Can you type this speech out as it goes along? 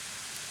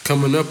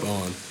coming up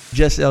on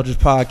Just Eldridge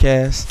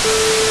Podcast.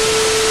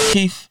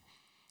 Keith,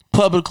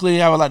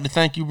 publicly, I would like to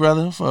thank you,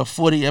 brother, for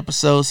 40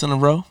 episodes in a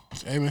row.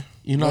 Hey, man.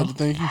 You know, to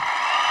thank you.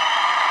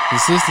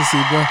 Consistency,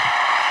 bro.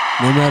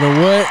 No matter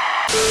what.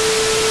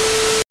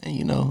 And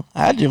you know,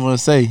 I just want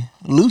to say,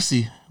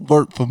 Lucy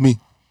worked for me.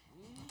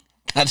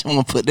 I just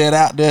want to put that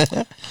out there.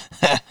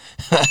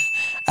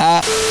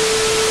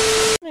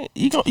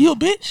 You a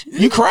bitch?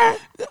 You cry?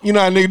 You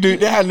know how niggas do?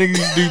 That how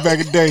niggas do back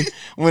in the day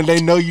when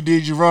they know you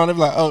did you wrong. They be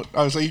like, oh,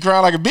 so you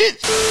crying like a bitch?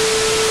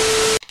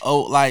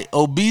 Oh, like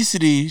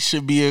obesity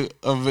should be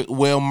a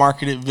well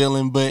marketed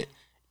villain, but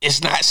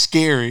it's not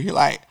scary.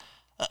 Like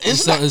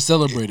it's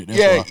celebrated. That's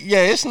yeah, why. yeah,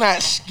 it's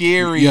not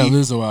scary. Yeah,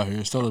 Lizzo out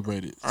here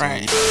celebrated.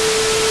 Right.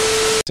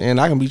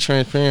 And I can be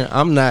transparent.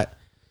 I'm not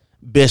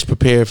best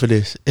prepared for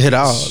this at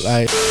all.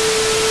 Like,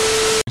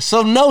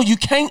 so no, you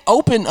can't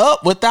open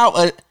up without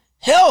a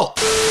help.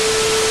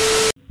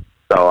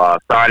 So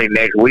starting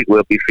next week,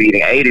 we'll be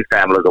feeding 80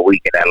 families a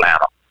week in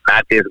Atlanta.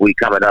 Not this week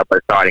coming up,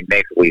 but starting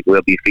next week,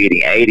 we'll be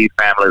feeding 80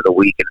 families a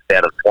week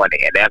instead of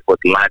 20, and that's with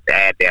lunch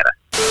and dinner.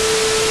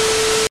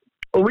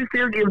 Well, we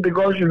still give the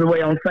groceries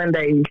away on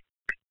Sundays,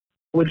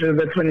 which is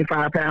a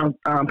 25-pound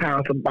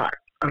box,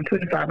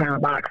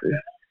 25-pound boxes.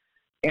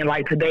 And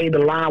like today, the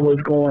line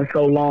was going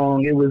so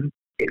long, it was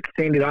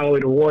extended all the way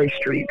to Roy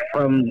Street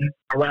from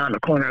around the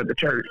corner of the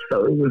church.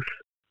 So it was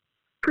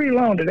pretty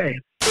long today.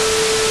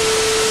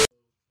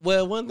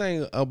 Well, one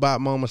thing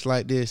about moments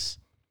like this,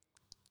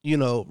 you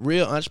know,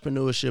 real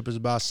entrepreneurship is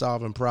about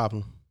solving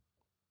problems.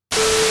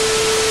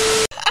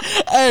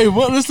 Hey,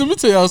 listen, let me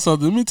tell y'all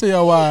something. Let me tell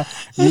y'all why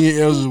me and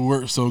Eldridge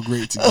work so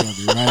great together,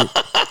 right?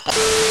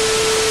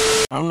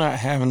 I'm not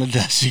having a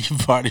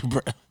dashiki party,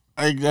 bro.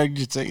 I can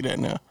just tell you that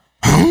now.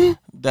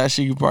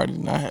 Dashiki party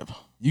did not happen.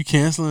 You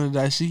canceling the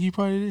dashiki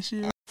party this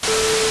year?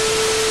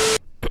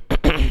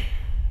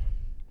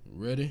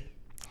 Ready?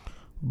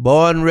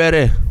 Born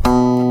ready.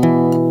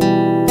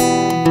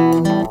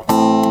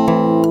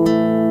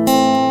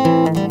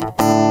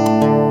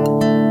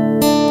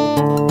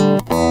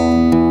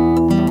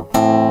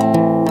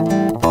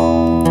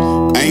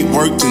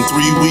 Worked in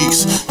 3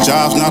 weeks.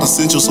 Job's not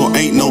essential, so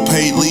ain't no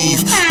paid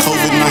leave.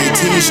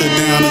 COVID-19 shut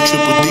down the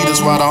Triple D.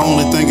 That's why the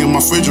only thing in my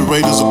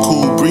refrigerator's a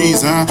cool breeze,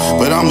 huh?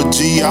 But I'm a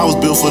G, I was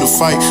built for the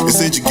fight. They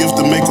said your gift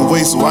to make a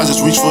way, so I just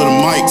reach for the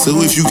mic.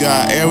 So if you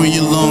got air in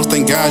your lungs,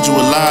 thank God you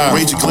alive.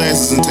 Raise your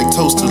glasses and take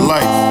toast to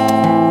life.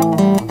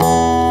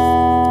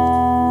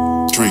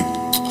 Drink.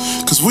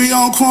 Cause we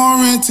on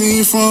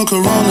quarantine from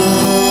Corona.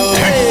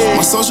 Hey.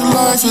 My social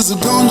life is a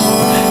goner.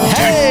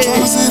 Hey.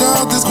 Trying to sit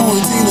out this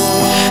quarantine.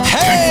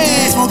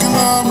 Hey. Smoking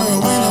loud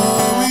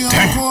marijuana. We on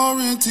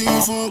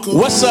quarantine from Corona.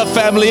 What's up,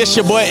 family? It's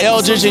your boy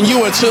Eldridge, and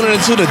you are tuning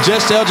into the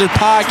Just Eldridge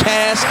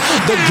Podcast,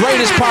 the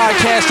greatest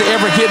podcast to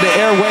ever hit the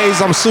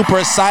airwaves. I'm super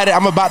excited.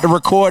 I'm about to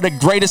record the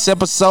greatest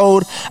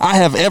episode I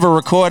have ever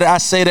recorded. I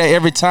say that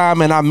every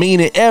time, and I mean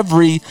it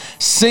every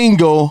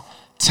single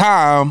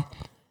time.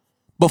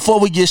 Before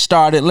we get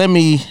started, let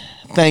me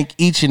thank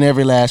each and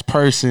every last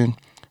person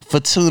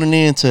for tuning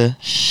in to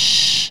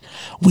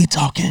We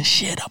Talking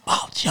Shit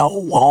About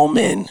Your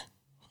Woman.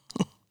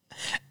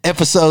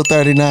 Episode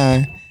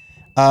 39.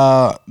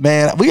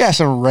 Man, we got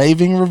some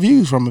raving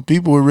reviews from it.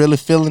 People were really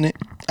feeling it.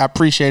 I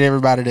appreciate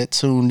everybody that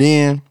tuned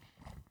in.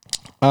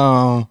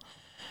 Dr.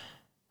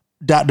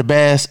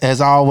 Bass,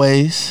 as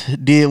always,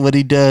 did what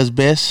he does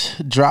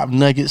best. Drop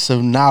nuggets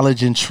of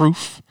knowledge and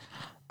truth.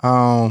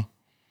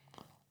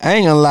 I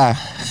ain't gonna lie,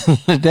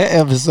 that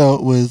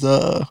episode was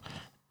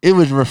it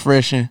was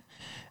refreshing.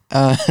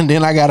 And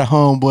then I got a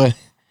homeboy.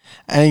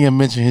 I ain't gonna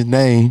mention his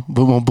name,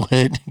 but my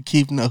boy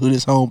Keith know who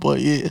this homeboy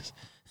is.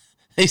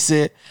 He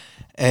said,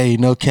 "Hey,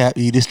 no cap,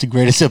 E, this the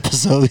greatest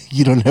episode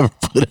you don't ever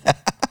put out."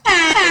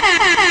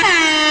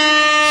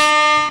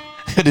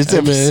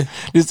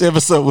 This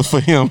episode was for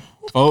him.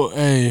 Oh,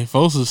 hey,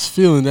 folks was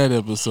feeling that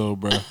episode,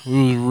 bro.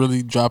 We was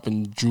really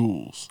dropping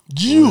jewels.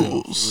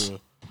 Jewels.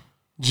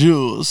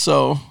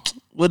 So,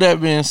 with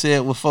that being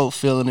said, with folk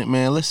feeling it,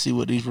 man, let's see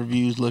what these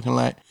reviews looking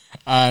like.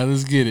 All right,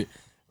 let's get it.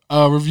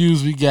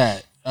 Reviews we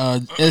got.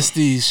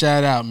 SD,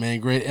 shout out, man.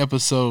 Great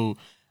episode.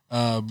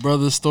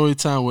 Brother, story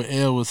time with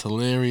L was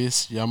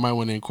hilarious. Y'all might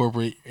want to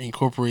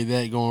incorporate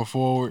that going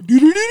forward.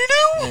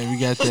 And we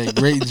got that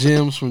great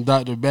gems from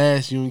Dr.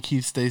 Bass. You and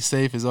Keith stay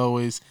safe as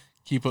always.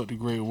 Keep up the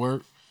great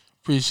work.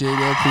 Appreciate that.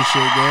 You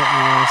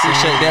know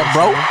appreciate that,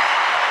 bro.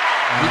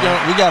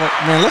 We got to,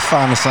 man, let's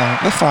find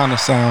a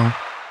sound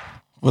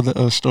with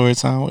a story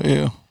time with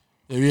L.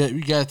 Yeah,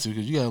 we got to,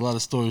 because you got a lot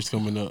of stories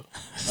coming up.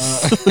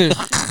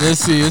 Let's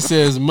see. It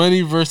says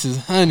money versus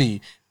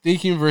honey,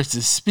 thinking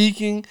versus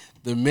speaking,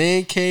 the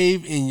man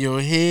cave in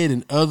your head,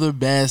 and other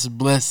Bass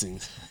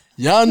blessings.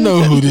 Y'all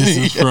know who this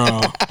is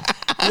from.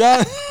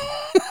 Y'all.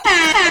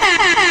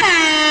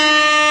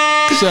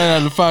 Shout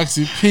out to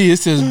Foxy P. It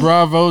says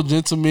bravo,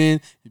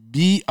 gentlemen.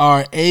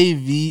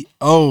 BRAVO.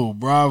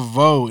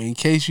 Bravo. In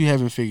case you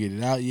haven't figured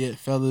it out yet,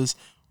 fellas,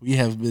 we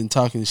have been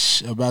talking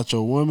about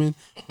your woman.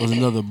 Was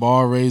another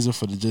bar raiser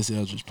for the Just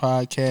Eldridge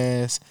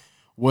podcast.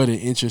 What an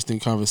interesting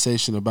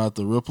conversation about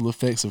the ripple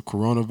effects of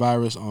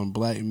coronavirus on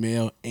black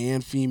male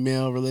and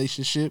female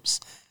relationships.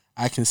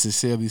 I can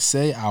sincerely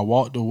say I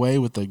walked away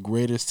with a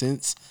greater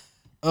sense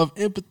of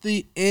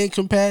empathy and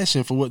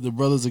compassion for what the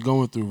brothers are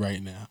going through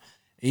right now.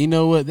 And you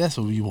know what? That's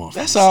what we want.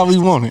 That's all we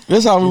wanted.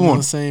 That's all we You know what I'm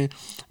wanted. saying?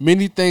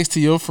 Many thanks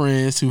to your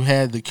friends who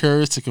had the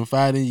courage to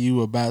confide in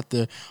you about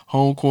their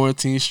home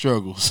quarantine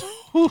struggles.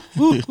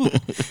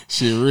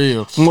 Shit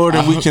real. More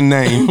than we can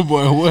name.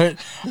 Boy, what?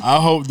 I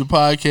hope the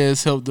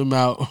podcast helped them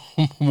out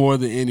more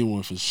than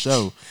anyone, for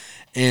sure.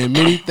 And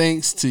many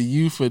thanks to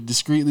you for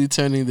discreetly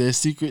turning their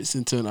secrets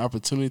into an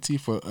opportunity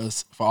for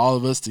all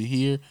of us to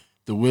hear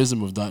the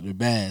wisdom of Dr.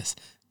 Bass.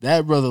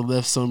 That brother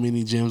left so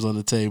many gems on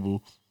the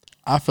table.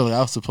 I feel like I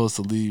was supposed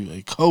to leave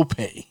a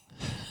copay.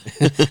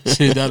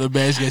 Shit, Dr.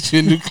 Bass got you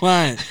a new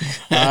client.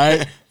 All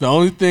right. The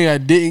only thing I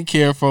didn't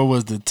care for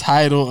was the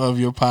title of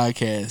your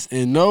podcast.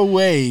 In no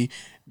way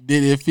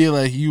did it feel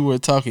like you were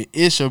talking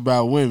ish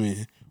about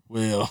women.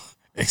 Well,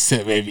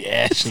 except maybe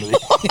Ashley.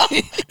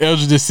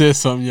 Elder just said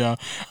something, y'all.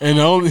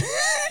 And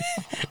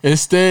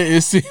instead,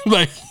 it seemed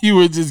like you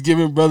were just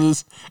giving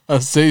brothers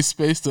a safe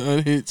space to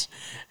unhitch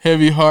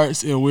heavy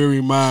hearts and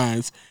weary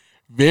minds.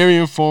 Very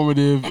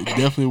informative.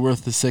 Definitely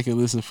worth the second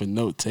listen for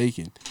note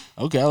taking.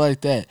 Okay, I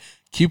like that.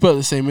 Keep up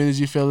the same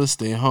energy, fellas.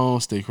 Stay home.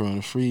 Stay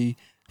corona free.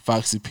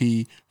 Foxy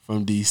P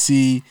from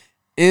DC.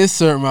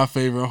 Insert my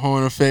favorite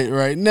horn effect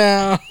right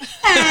now.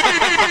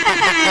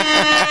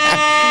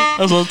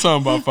 That's what I'm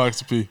talking about,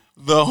 Foxy P.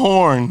 The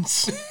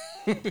horns.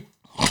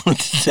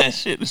 That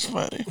shit is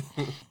funny.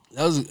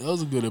 That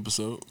was a good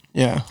episode.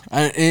 Yeah.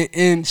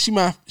 And she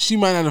might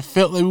not have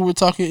felt like we were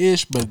talking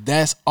ish, but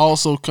that's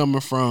also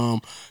coming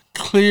from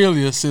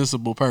clearly a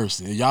sensible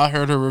person. Y'all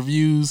heard her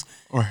reviews.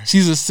 Right.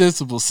 She's a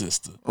sensible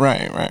sister.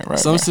 Right.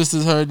 Some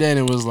sisters heard that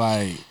and was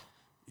like,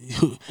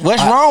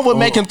 what's wrong with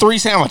making 3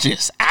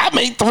 sandwiches? I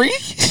make 3.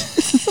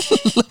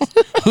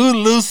 who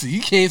Lucy?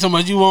 You can't talk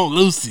about you want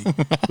Lucy.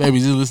 Baby,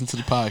 just listen to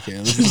the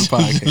podcast. Listen to the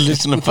podcast.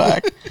 Listen to the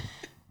podcast.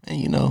 And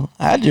you know,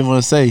 I just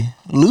want to say,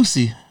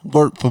 Lucy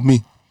worked for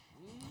me.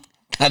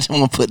 I just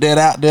want to put that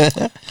out there.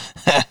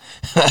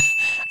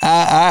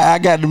 I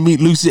got to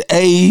meet Lucy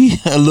A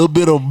little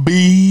bit of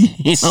B.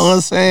 You know what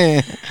I'm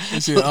saying?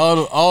 Shit,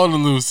 all the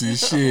Lucy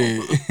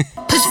shit.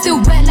 Pussy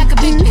wet like a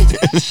big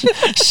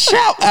bitch.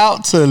 Shout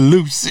out to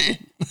Lucy.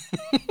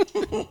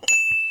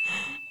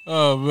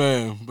 Oh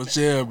man, but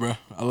yeah, bro,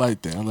 I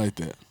like that.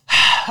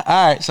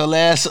 All right, so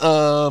last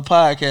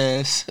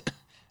podcast,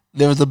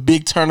 there was a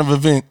big turn of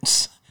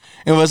events.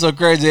 It was so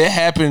crazy. It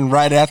happened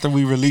right after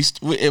we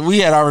released. We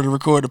had already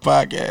recorded the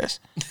podcast,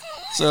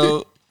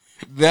 so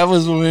that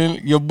was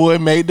when your boy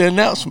made the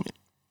announcement.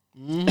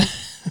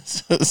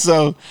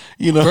 So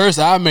you know, First,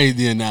 I made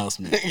the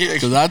announcement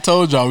because I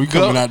told y'all we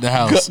coming out the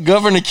house.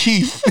 Governor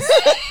Keith.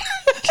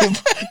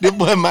 This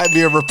boy might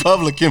be a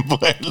Republican boy.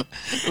 The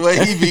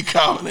way he be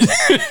calling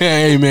it.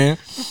 Hey man,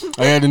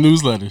 I had the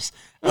newsletters.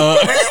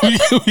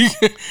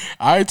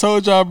 I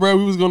told y'all, bro,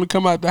 we was gonna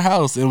come out the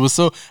house. It was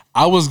so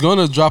I was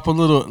gonna drop a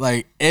little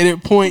like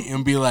edit point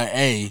and be like,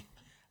 "Hey,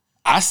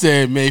 I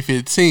said May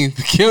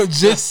 15th. Kim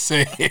just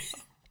said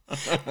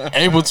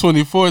April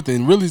 24th,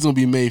 and really it's gonna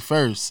be May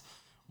 1st."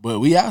 But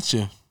we out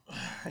here.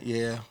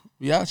 Yeah,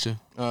 We out here.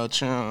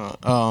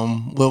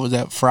 what was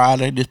that?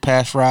 Friday, this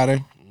past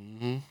Friday.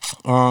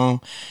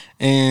 Mm-hmm.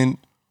 And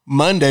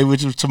Monday,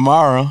 which was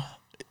tomorrow,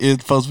 is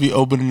supposed to be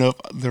opening up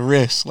the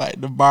rest, like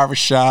the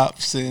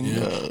barbershops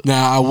and.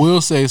 Now I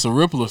will say it's a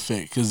ripple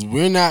effect because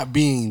we're not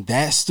being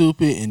that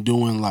stupid and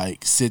doing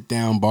like sit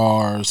down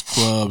bars,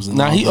 clubs, and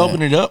Now all he that.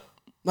 opened it up.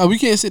 No, we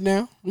can't sit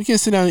down. We can't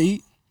sit down and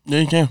eat. Yeah,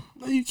 you can,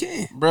 No, you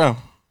can't. bro.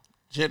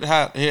 Check the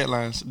hot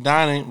headlines.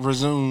 Dining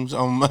resumes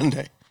on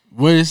Monday.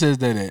 Where it says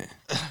that at?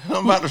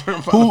 I'm about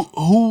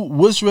to.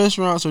 Which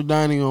restaurants are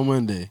dining on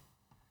Monday?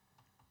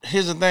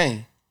 Here's the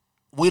thing.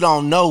 We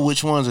don't know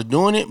which ones are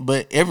doing it,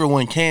 but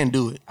everyone can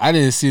do it. I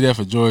didn't see that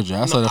for Georgia.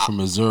 I saw that for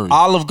Missouri.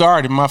 Olive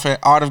Garden,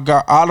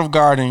 Olive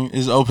Garden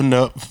is opened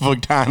up for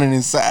dining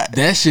inside.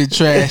 That shit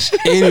trash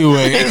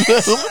anyway.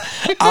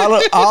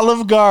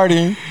 Olive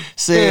Garden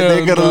said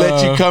they're gonna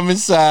let you come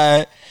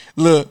inside.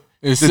 Look,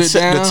 And sit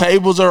down? the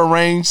tables are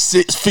arranged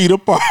 6 feet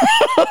apart,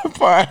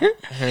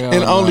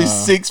 and only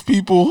 6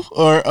 people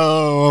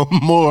or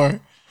more.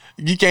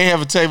 You can't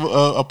have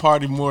a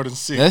party more than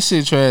 6. That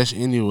shit trash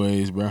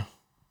anyways, bro.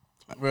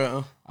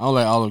 Bro, I don't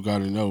like Olive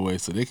Garden no way,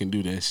 so they can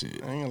do that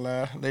shit. I ain't gonna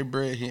lie, they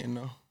bread hitting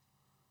though.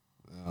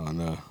 I don't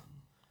know.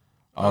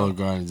 Olive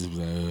Garden just be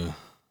like,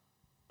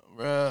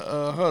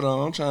 Bro, hold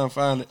on, I'm trying to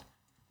find it.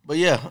 But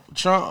yeah,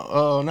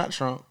 Trump, not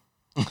Trump.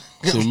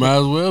 shit might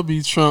as well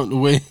be Trump the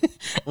way.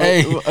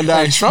 Hey,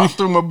 Trump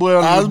threw my boy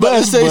on I was the about to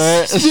bus, say,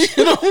 but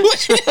speaking of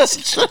which,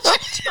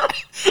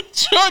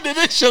 Trump did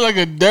this shit like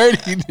a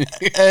dirty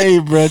nigga. hey,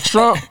 bro,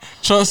 Trump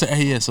Said,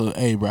 "Hey, yeah, so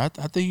hey, bro, I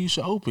think you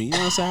should open. You know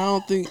what I'm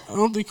saying? I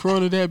don't think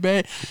Corona that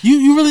bad.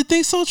 You really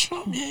think so,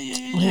 Trump?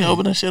 Yeah.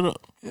 open that shit up.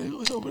 Yeah,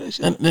 let's open that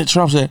shit. And then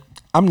Trump said,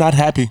 I'm not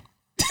happy.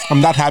 I'm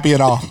not happy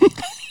at all.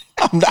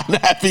 I'm not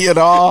happy at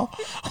all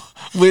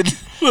with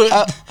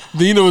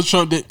Then you know what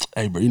Trump did?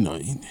 Hey, bro, you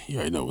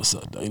already know what's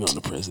up, though. You know I'm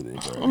the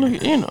president, bro.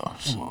 Look, you know,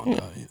 Come on,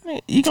 dog.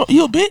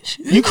 you a bitch.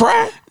 You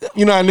cry.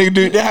 You know how niggas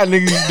do. That how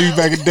niggas used to do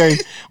back in the day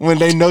when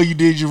they know you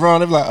did you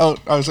wrong. They be like,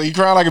 oh, so you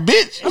crying like a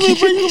bitch? I mean,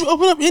 bro, you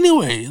open up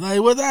anyway. Like,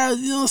 whether I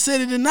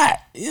said it or not.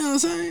 You know what I'm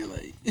saying?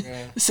 Like,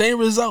 same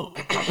result.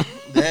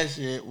 That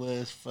shit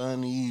was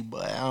funny,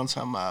 but I'm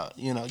talking about,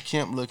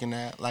 Kemp looking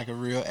at like a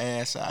real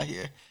ass out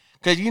here.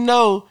 Cause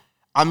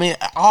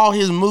all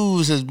his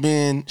moves has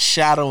been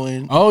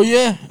shadowing. Oh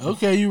yeah,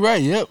 okay, you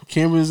right. Yep,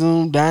 can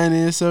resume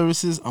dine-in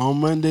services on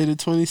Monday the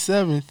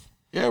 27th.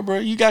 Yeah, bro,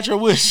 you got your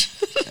wish.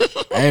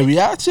 Hey, we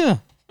out here.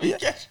 You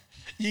got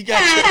your.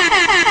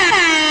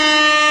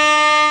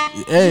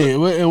 Hey,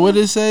 what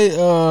did it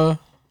say?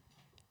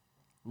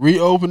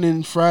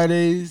 Reopening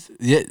Fridays.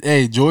 Yeah,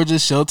 hey,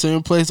 Georgia's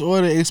shelter-in-place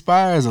order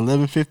expires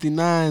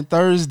 11:59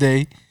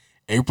 Thursday,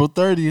 April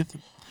 30th.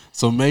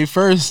 So May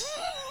 1st,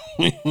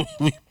 we back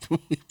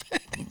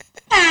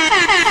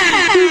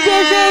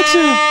at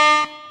you.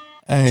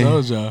 Hey,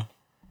 Told y'all.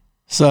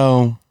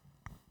 so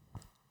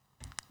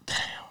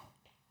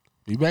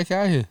We back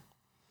out here.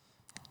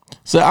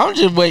 So I'm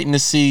just waiting to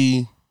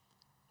see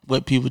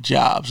what people's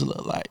jobs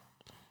look like.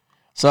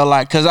 So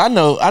cause I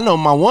know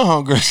my one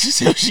homegirl, she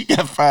said she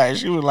got fired.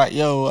 She was like,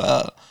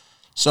 yo,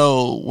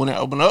 so when it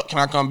open up, can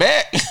I come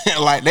back?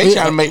 Like they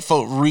trying to make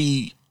folk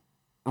reapply.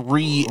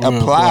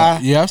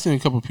 Yeah, I've seen a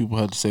couple of people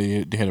had to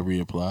say they had to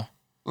reapply.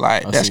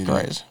 Like that's seen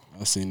crazy.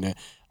 I seen that.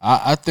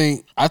 I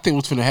think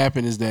what's going to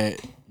happen is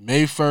that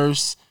May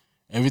 1st,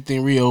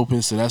 everything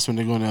reopens, so that's when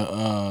they're going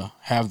to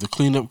have the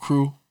cleanup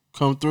crew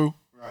come through,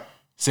 right?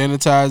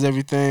 Sanitize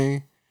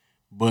everything,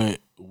 but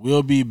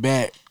we'll be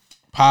back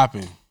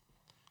popping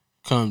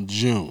come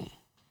June.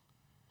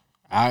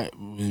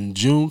 When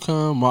June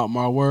come, mark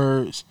my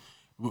words.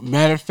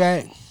 Matter of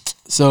fact,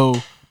 so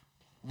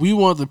we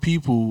want the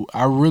people.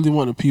 I really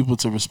want the people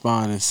to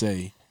respond and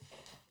say,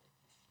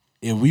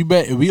 if we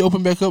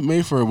open back up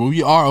May 1st, well,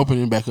 we are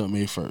opening back up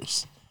May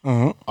 1st.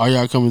 Are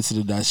y'all coming to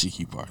the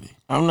dashiki party?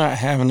 I'm not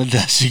having a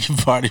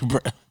dashiki party,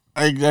 bro.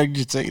 I can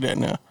just tell you that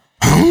now.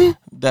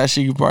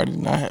 Dashiki party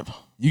not happening.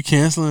 You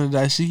canceling the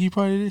dashiki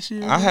party this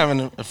year? I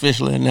haven't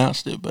officially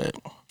announced it, but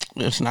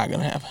it's not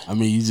gonna happen. I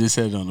mean, you just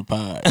said it on the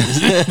pod.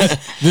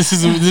 This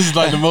is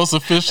like the most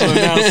official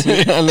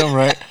announcement. I know,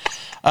 right?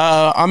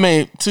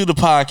 To the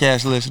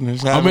podcast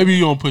listeners, or maybe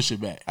you gonna push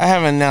it back. I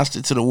haven't announced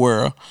it to the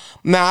world.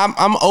 Now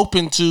I'm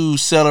open to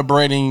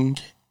celebrating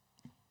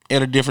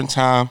at a different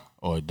time.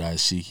 Or a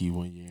dashiki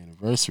 1 year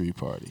anniversary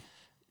party.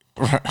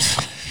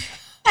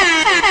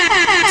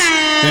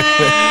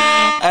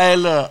 Hey,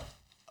 look,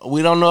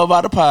 we don't know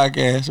about the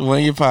podcast,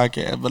 1 year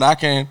podcast, but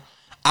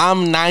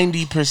I'm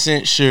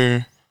 90%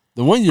 sure.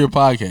 The 1 year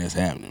podcast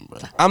happening,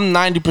 bro. I'm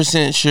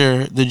 90%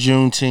 sure the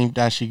Juneteenth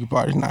dashiki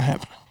party is not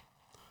happening.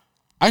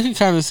 I can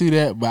kind of see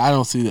that, but I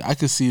don't see that. I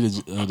can see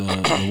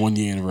the 1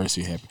 year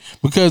anniversary happen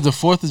because the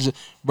 4th of July,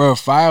 bro,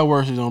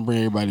 fireworks don't bring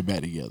everybody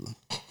back together.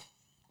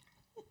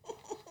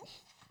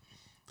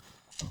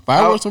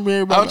 Fireworks don't bring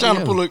everybody. I was trying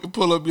to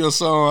pull up your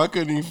song. I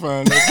couldn't even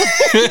find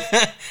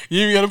it.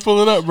 You even gotta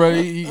pull it up, bro.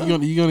 You're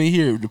gonna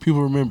hear it. The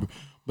people remember.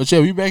 But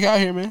yeah, we back out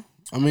here, man.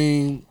 I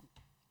mean,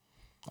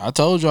 I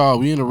told y'all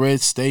we in a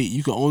red state.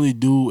 You can only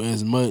do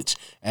as much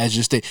as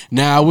your state.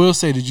 Now I will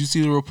say, did you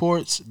see the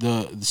reports?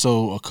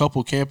 So a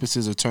couple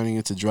campuses are turning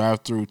into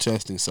drive-through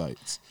testing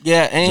sites.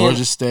 Yeah, and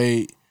Georgia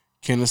State,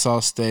 Kennesaw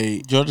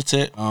State, Georgia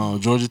Tech,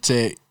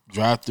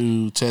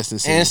 drive-through testing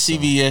centers.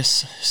 and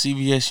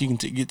CVS, you can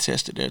get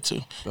tested there too.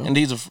 Oh. And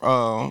these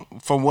are,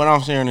 from what I'm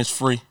hearing, it's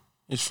free.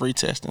 It's free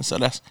testing. So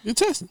you're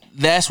testing.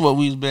 That's what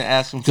we've been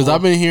asking for. Because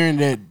I've been hearing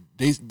that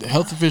the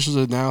health officials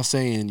are now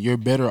saying you're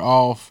better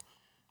off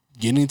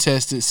getting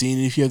tested,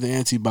 seeing if you have the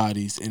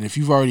antibodies, and if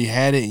you've already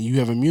had it and you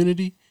have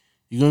immunity,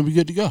 you're gonna be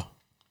good to go.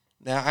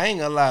 Now I ain't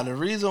gonna lie.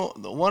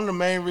 One of the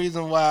main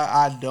reasons why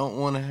I don't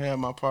want to have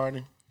my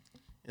party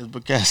is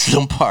because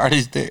some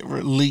parties that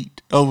were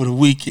leaked over the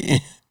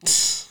weekend.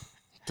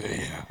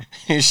 Damn.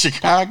 In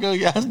Chicago,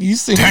 y'all, you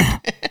see Damn.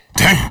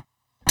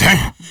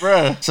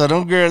 Bruh. So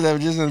them girls that were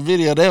just in the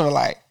video, they were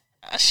like,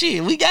 oh,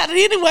 shit, we got it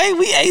anyway.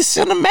 We ain't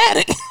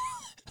cinematic.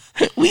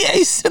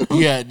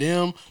 Yeah,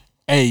 them.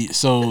 Hey,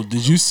 so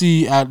did you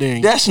see out there?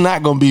 That's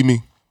not gonna be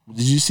me.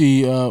 Did you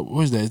see,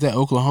 where's that? Is that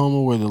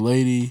Oklahoma where the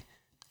lady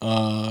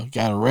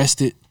got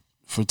arrested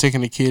for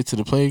taking the kid to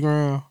the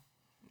playground?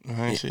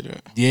 I ain't see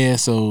that. Yeah,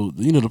 so,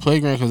 the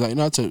playground, because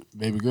I took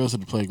baby girls to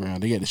the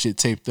playground. They got the shit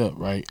taped up,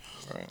 right?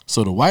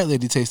 So the white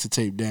lady takes the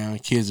tape down.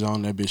 Kids are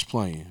on that bitch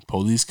playing.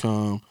 Police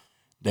come.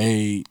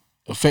 They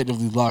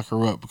effectively lock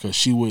her up because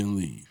she wouldn't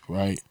leave,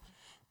 right?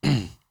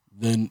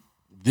 Then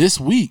this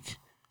week,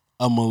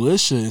 a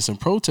militia and some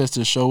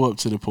protesters show up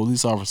to the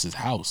police officer's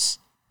house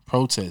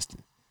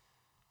protesting.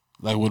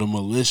 Like with a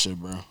militia,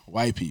 bro.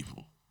 White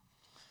people.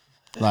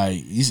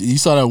 Like, you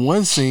saw that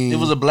one scene. It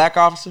was a black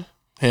officer?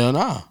 Hell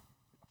nah.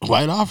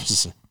 White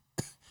officer.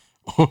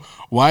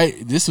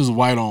 This was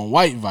white on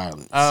white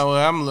violence. Oh,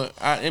 well,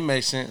 it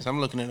makes sense. I'm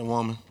looking at a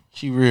woman.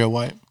 She real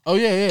white. Oh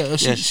yeah.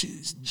 Yeah,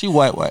 she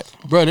white.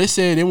 Bro, they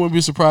said they wouldn't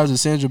be surprised if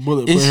Sandra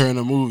Bullock put her in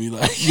a movie.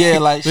 Like, yeah,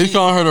 like they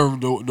calling her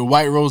the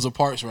White Rosa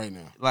Parks right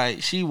now.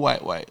 Like she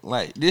white.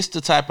 Like this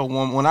the type of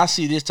woman. When I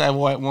see this type of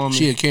white woman,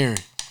 She a Karen.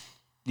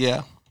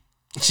 Yeah,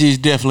 she's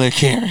definitely a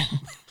Karen.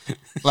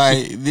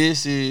 Like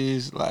this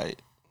is like,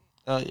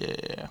 oh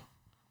yeah.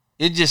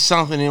 It's just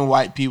something in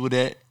white people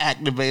that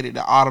activated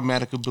to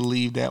automatically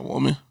believe that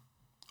woman.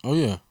 Oh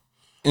yeah.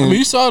 I mean,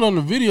 you saw it on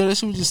the video. That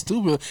shit was just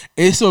stupid.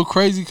 It's so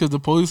crazy because the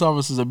police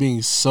officers are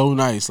being so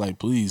nice. Like,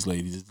 please,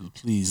 ladies,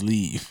 please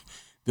leave.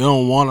 They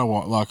don't want to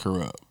lock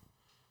her up.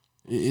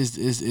 It's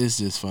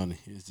just funny.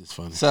 It's just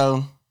funny.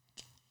 So,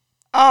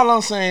 all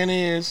I'm saying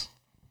is,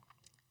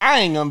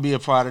 I ain't gonna be a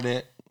part of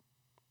that.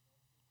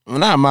 Well,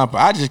 not my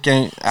part. I just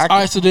can't. All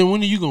right. So then,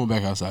 when are you going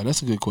back outside?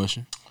 That's a good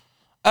question.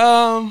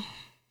 Or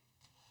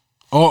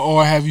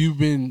have you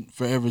been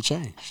forever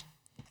changed?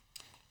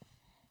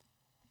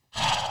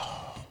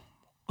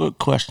 Good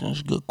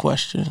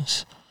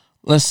questions.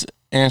 Let's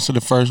answer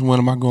the first one.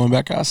 Am I going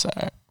back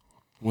outside?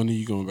 When are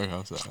you going back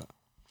outside?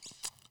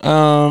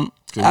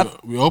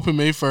 We open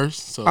May 1st.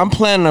 So I'm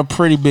planning a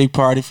pretty big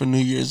party for New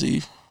Year's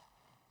Eve.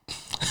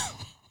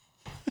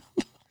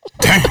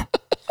 Damn.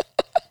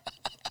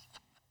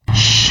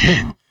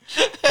 Shit.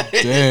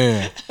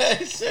 Damn.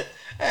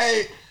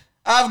 Hey,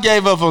 I've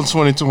gave up on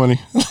 2020.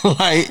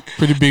 Like,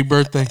 pretty big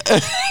birthday.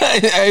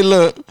 Hey,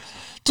 look,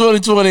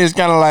 2020 is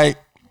kind of like,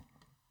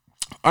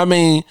 I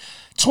mean,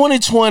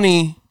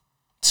 2020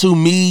 to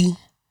me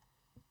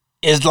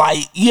is like,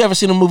 you ever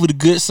seen the movie The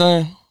Good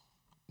Son?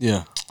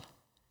 Yeah.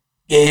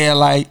 Yeah,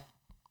 like,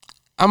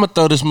 I'm going to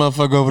throw this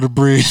motherfucker over the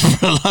bridge,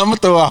 bro. I'm going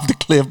to throw off the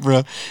cliff,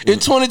 bro.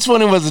 If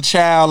 2020 was a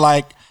child,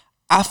 like,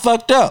 I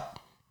fucked up,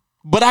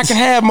 but I can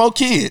have more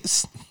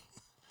kids.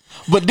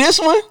 But this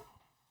one,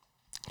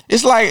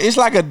 it's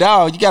like a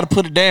dog. You got to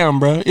put it down,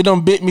 bro. It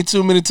done bit me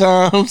too many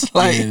times.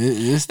 Like, yeah,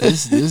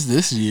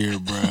 this year,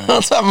 bro.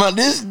 I'm talking about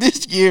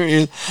this year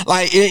is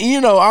like,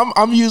 you know,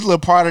 I'm usually a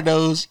part of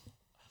those.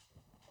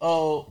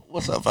 Oh,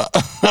 what's up?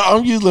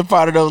 I'm usually a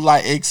part of those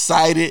like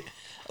excited,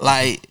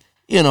 like,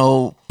 you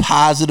know,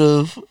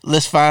 positive.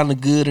 Let's find the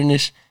good in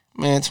this.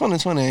 Man,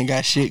 2020 ain't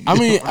got shit. I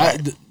mean,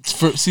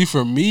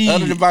 for me,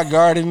 other than my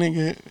garden,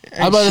 nigga.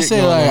 I'm about to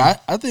say, like,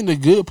 I think the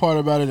good part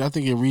about it, I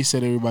think it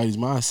reset everybody's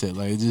mindset.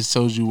 Like, it just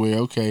tells you where,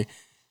 okay,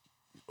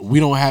 we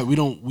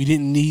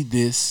didn't need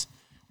this,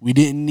 we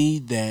didn't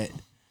need that.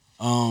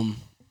 I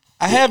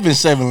have been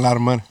saving a lot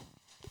of money.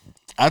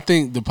 I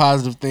think the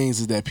positive things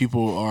is that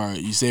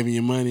you saving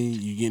your money,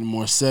 you getting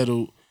more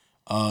settled.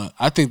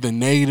 I think the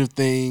negative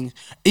thing,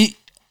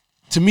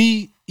 to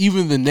me,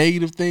 even the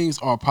negative things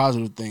are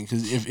positive things.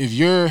 Because if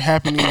you're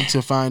happening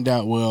to find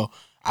out, well,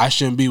 I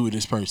shouldn't be with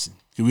this person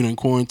because we done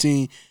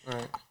quarantine.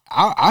 Right.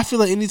 I feel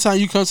like anytime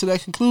you come to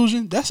that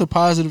conclusion, that's a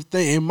positive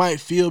thing. It might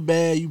feel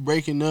bad, you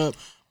breaking up,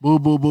 boo,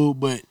 boo, boo,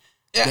 but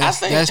yeah,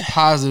 that's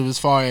positive as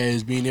far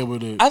as being able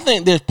to. I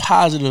think there's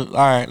positive. All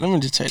right, let me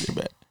just take it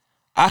back.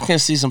 I can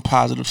see some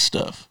positive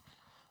stuff.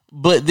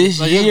 But this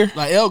year.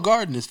 Like El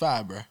Garden is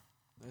 5, bro.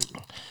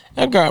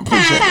 El Garden,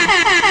 appreciate it.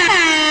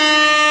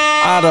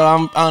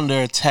 I'm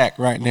under attack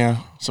right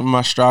now. Some of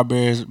my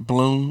strawberries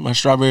bloom. My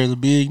strawberries are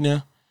big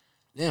now.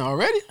 Damn,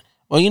 already?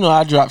 Well, you know,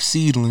 I dropped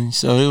seedlings,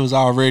 so it was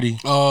already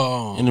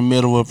in the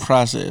middle of a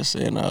process.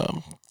 And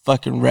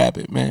fucking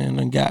rabbit, man,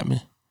 done got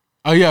me.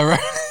 Oh, yeah, right.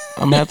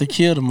 I'm going to have to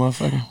kill the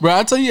motherfucker. Bro,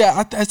 I tell you,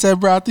 I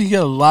said, bro, I think you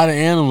had a lot of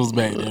animals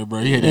back there,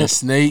 bro. You had that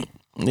snake.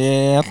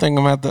 Yeah, I think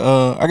I'm going to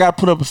have to, I got to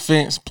put up a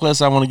fence.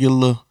 Plus, I want to get a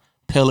little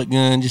pellet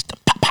gun just to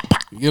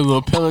get a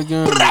little pellet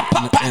gun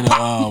and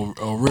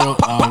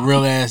a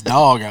real ass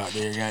dog out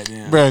there,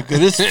 goddamn. Bro, cause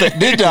this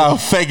dog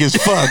fake as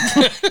fuck.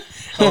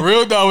 A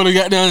real dog would have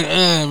got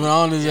down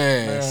on his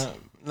ass.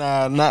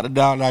 Nah, not the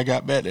dog that I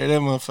got back there. That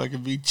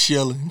motherfucker be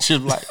chilling.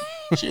 Just like,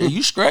 shit,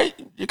 you straight?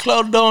 You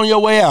close the door on your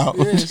way out.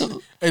 Yeah,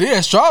 and they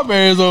had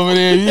strawberries over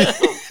there.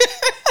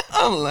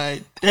 I'm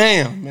like,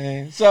 damn,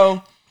 man.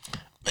 So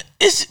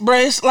it's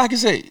like I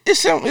said,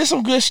 it's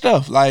some good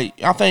stuff.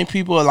 Like, I think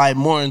people are like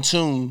more in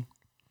tune.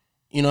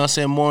 You know what I'm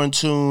saying? More in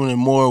tune and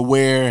more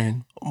aware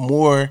and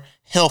more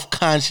health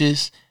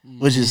conscious,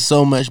 which is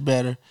so much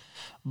better.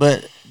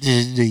 But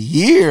just the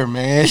year,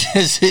 man,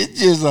 it's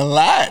just a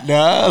lot,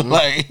 dog.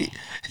 Like,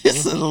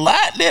 it's a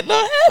lot that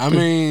don't happen. I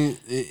mean,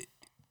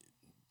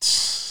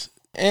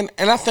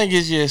 and I think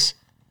it's just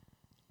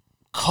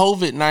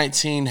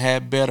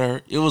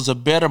COVID-19 it was a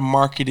better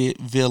marketed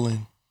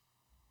villain.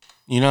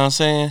 You know what I'm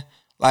saying?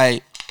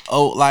 Like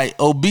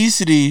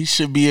obesity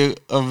should be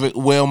a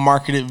well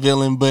marketed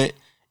villain, but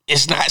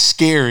it's not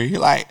scary.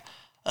 Like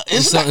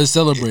it's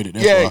celebrated.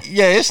 That's why.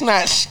 It's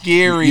not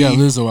scary. Yeah,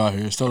 Lizzo out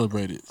here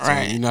celebrated. So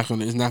right. It's not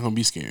gonna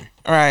be scary.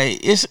 Right.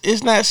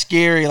 It's not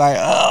scary. Like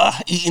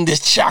eating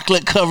this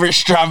chocolate covered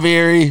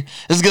strawberry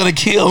is gonna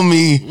kill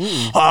me.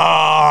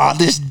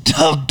 This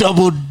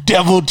double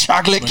devil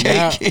chocolate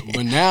cake.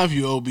 But now if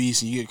you're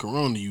obese and you get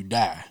corona, you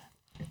die.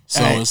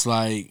 So it's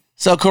like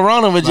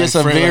corona was just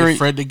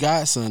Fred the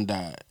Godson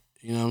died.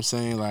 You know what I'm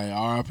saying? Like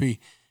R.I.P.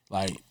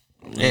 Like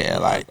Yeah,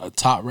 like a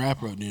top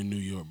rapper up there in New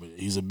York, but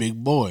he's a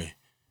big boy.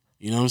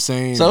 You know what I'm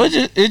saying? so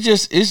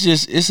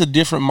it's a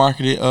different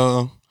market.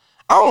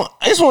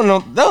 It's one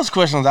of those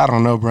questions I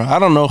don't know, bro. I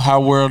don't know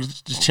how world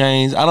has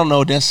changed. I don't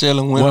know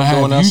necessarily when well, I'm have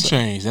going you outside.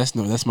 changed? That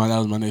was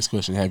my next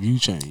question. Have you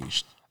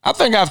changed? I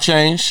think I've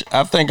changed.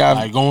 I think I've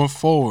Like going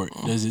forward,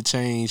 does it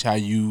change how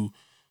you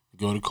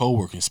go to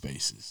co-working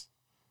spaces?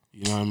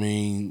 You know what I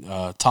mean?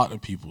 Talk to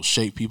people,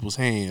 shake people's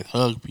hands,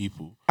 hug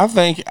people. I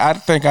think I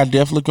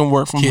definitely can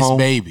work from Kiss home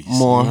babies,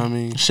 more. you know what I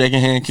mean?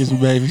 Shaking hands, kissing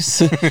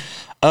babies.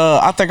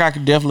 I think I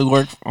could definitely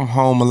work from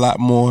home a lot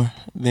more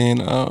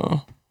than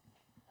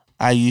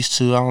I used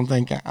to. I don't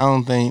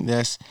think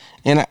that's.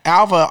 And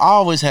I've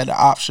always had the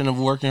option of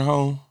working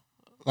home,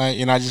 like,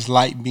 and I just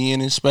like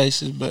being in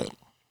spaces. But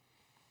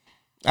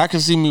I can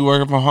see me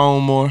working from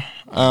home more.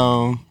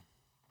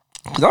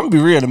 Cause I'm gonna be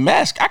real, the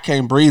mask, I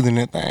can't breathe in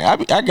that thing.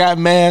 I got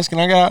mask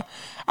and I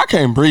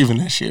can't breathe in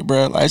that shit,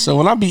 bro. Like, so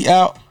when I be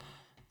out,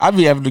 I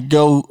be able to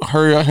go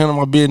hurry up, handle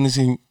my business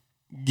and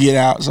get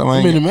out. So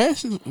I mean, the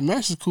mask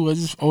is cool. I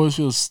just always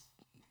feel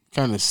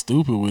kind of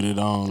stupid with it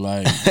on.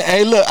 Like,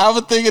 hey, look, I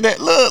was thinking that.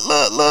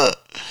 Look.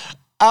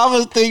 I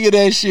was thinking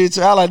that shit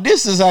too. I like,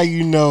 this is how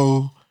you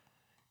know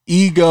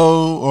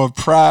ego or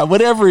pride,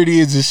 whatever it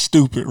is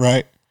stupid,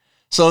 right?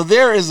 So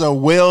there is a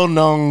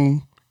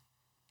well-known,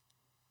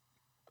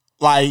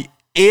 like,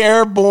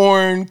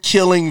 airborne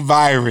killing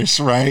virus,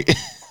 right?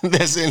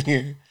 That's in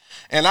here.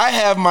 And I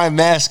have my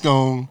mask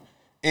on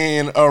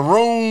in a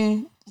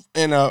room,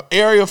 in an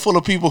area full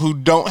of people who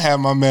don't have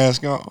my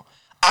mask on.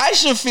 I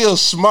should feel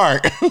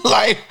smart.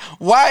 Like,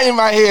 why in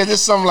my head there's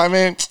something like,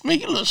 man,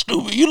 you look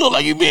stupid. You look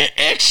like you being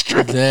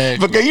extra.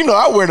 Exactly. Because,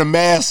 I wear the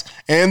mask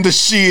and the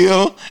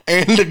shield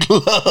and the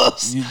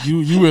gloves.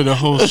 you wear the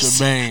whole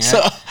shebang.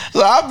 So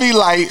I be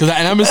like, and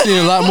I've been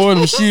seeing a lot more of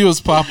them shields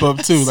pop up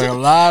too. Like a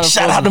lot of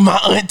shout out to my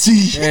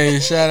auntie. Hey,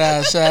 shout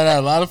out.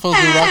 A lot of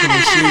folks be rocking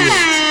the shields.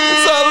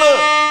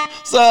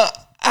 So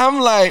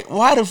I'm like,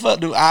 why the fuck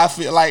do I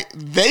feel like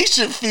they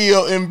should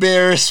feel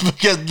embarrassed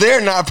because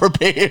they're not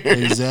prepared?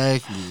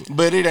 Exactly.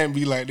 But it ain't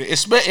be like that.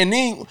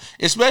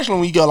 Especially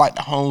when we go like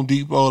the Home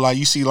Depot, like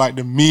you see like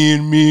the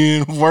men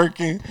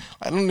working.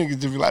 Like them niggas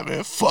just be like,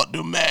 man, fuck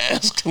the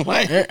mask.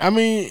 Like, I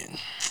mean,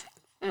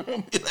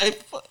 they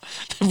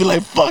be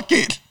like, fuck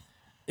it.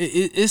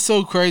 It's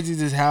so crazy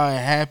just how it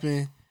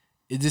happened.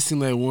 It just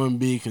seemed like one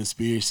big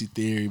conspiracy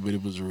theory, but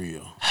it was real. You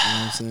know what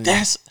I'm saying?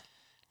 That's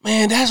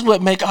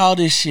what make all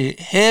this shit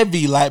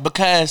heavy, like,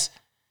 because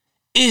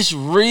it's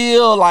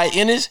real, like,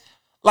 and it's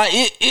like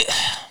it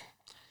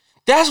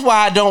that's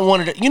why I don't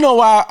want it. You know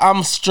why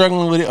I'm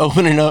struggling with it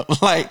opening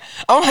up? Like,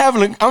 I'm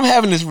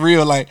having this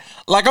real, like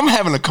I'm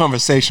having a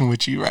conversation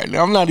with you right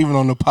now. I'm not even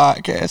on the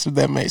podcast, if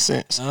that makes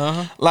sense.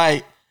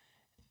 Like,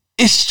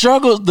 the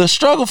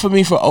struggle for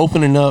me for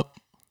opening up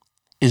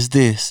is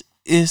this.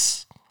 You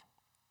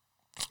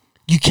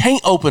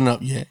can't open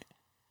up yet.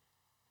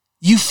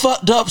 You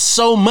fucked up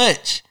so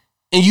much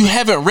and you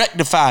haven't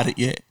rectified it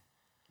yet.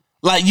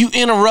 Like, you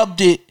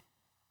interrupted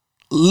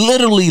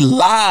literally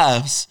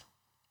lives,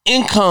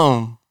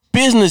 income,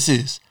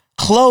 businesses,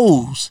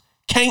 close,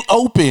 can't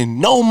open,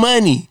 no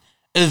money,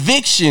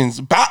 evictions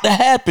about to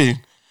happen.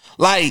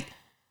 Like,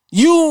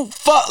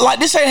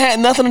 this ain't had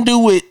nothing to do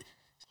with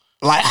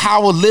like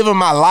how I was living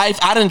my life.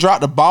 I didn't drop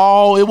the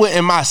ball. It wasn't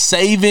in my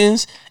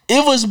savings.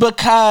 It was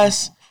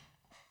because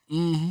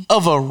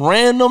of a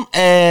random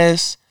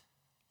ass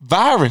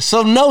virus.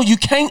 So no, you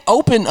can't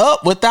open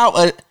up without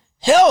a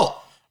help.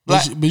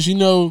 But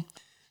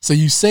so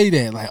you say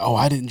that like, oh,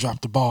 I didn't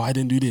drop the ball, I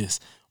didn't do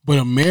this. But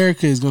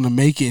America is going to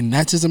make it, and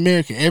not just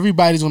America,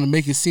 everybody's going to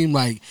make it seem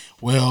like,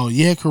 well,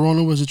 yeah,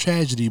 Corona was a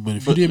tragedy, but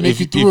if you didn't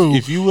make it through,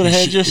 if you would have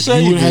had your savings,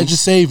 if you would have had your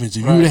savings,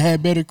 if you would have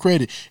had better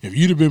credit, if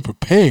you'd have been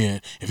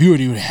prepared, if you would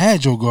have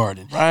had your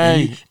garden,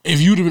 right?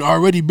 If you'd have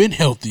already been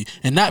healthy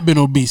and not been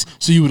obese,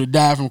 so you would have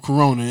died from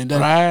Corona. And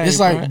it's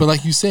like, but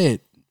like you said,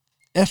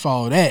 F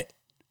all that.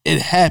 It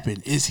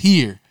happened. It's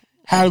here.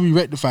 How do we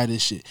rectify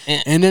this shit?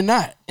 And they're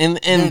not. And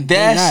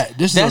they're not.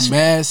 This is a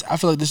mass. I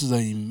feel like this is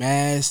a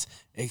mass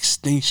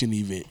extinction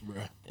event,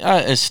 bro.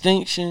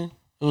 Extinction.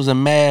 It was a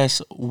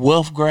mass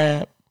wealth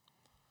grab.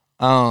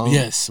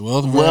 Yes,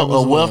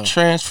 wealth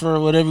transfer,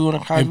 whatever you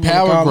want to call it. And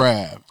power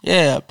grab.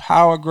 Yeah,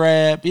 power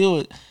grab.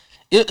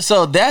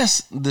 So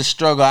that's the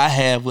struggle I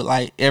have with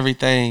like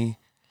everything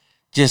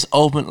just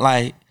open.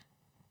 Like,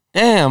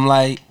 damn,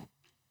 like,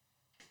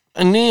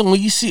 and then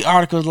when you see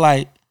articles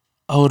like,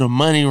 oh, the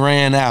money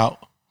ran out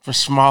for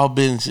small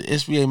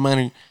businesses, SBA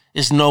money,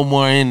 it's no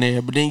more in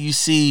there. But then you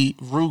see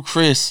Rue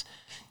Chris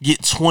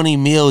get $20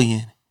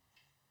 million.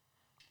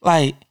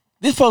 Like,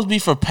 this supposed to be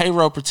for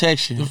payroll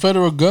protection. The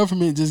federal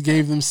government just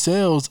gave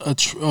themselves a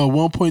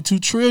 1.2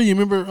 trillion.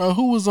 Remember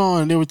who was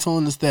on? They were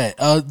telling us that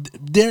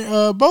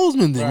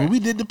Bozeman then, when we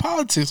did the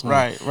politics one.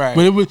 Right.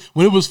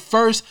 When it was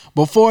first,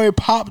 before it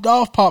popped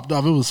off. It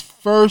was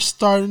first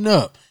starting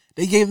up.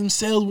 They gave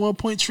themselves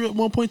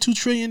 $1.2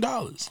 trillion.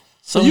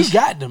 So you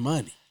got the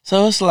money.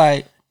 So it's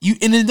like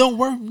and it don't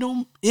work.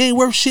 It ain't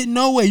worth shit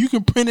no way. You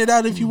can print it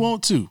out if you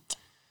want to.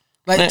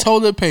 Like Man.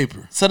 toilet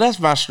paper. So that's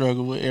my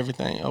struggle with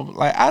everything.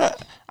 Like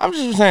I'm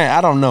just saying I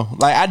don't know.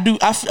 Like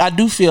I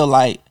do feel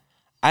like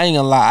I ain't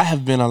gonna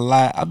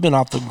lie. I've been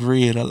off the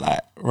grid a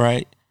lot,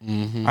 right?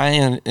 Mm-hmm. I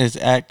ain't as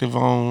active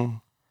on,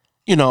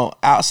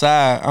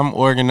 outside. I'm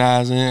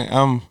organizing.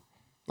 I'm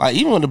like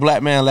even with the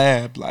Black Man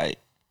Lab, like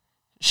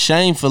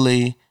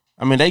shamefully.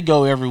 I mean, they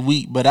go every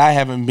week, but I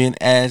haven't been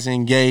as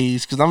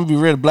engaged because I'm gonna be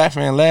real. The Black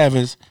Man Lab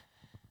is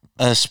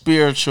a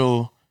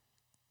spiritual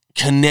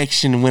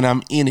connection when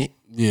I'm in it.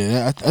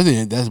 Yeah, I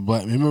think that's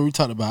black. Remember we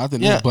talked about? I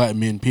think that's black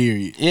men.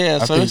 Period. Yeah,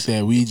 I think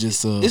that we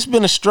just. It's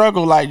been a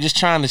struggle, like just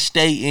trying to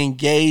stay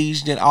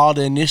engaged in all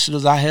the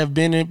initiatives I have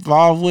been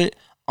involved with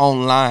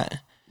online.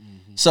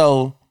 Mm-hmm.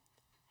 So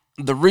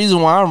the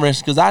reason why I'm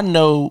resting because I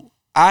know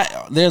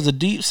there's a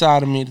deep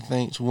side of me that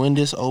thinks when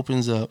this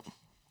opens up,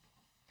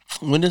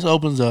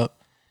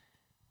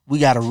 we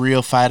got a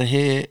real fight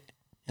ahead,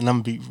 and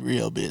I'm gonna be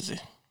real busy,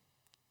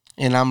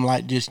 and I'm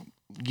like just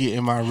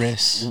getting my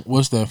rest.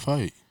 What's that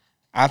fight?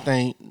 I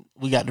think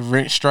we got the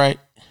rent strike.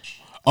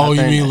 Oh,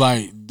 you mean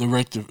like the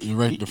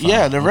rectify?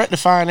 Yeah, the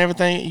rectifying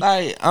everything.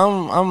 Like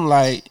I'm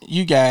like,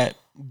 you got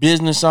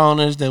business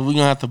owners that we're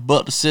gonna have to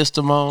butt the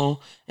system on,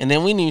 and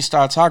then we need to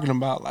start talking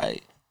about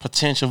like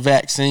potential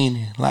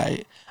vaccine.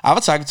 Like I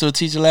was talking to a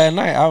teacher last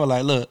night. I was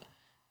like, look,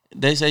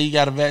 they say you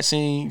got a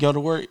vaccine, go to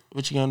work.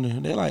 What you gonna do?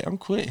 They're like, I'm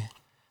quitting.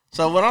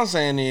 So what I'm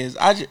saying is,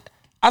 I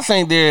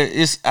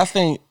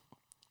think.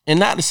 And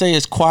not to say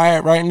it's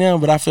quiet right now,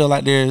 but I feel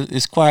like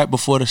it's quiet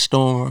before the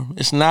storm.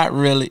 It's not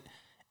really,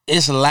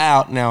 it's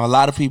loud now. A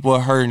lot of people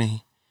are hurting.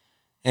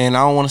 And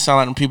I don't want to sound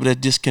like them people that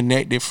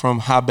disconnected from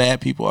how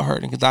bad people are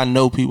hurting because I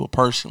know people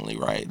personally,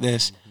 right,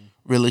 that's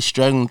really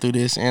struggling through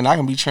this. And I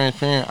can be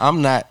transparent.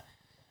 I'm not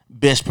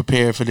best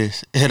prepared for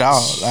this at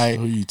all. Like,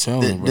 who you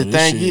telling,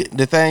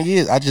 the thing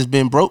is, I just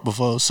been broke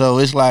before. So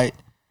it's like,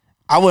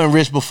 I wasn't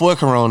rich before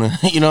Corona.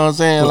 You know what I'm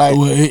saying? Like,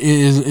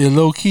 it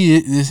low key,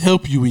 it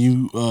help you when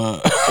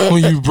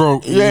you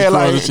broke. Yeah,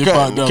 like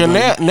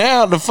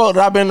now the folk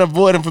that I've been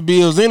avoiding for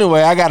bills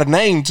anyway, I got a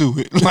name to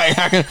it. Like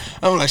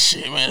I'm like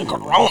shit, man,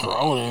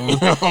 Corona. You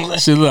know what I'm saying?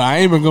 Shit, look, I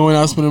ain't been going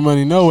out spending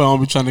money nowhere. I'm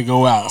be trying to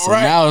go out. So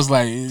now it's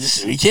like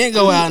you can't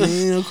go out.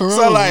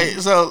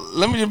 Corona. So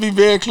let me just be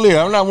very clear.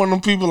 I'm not one of them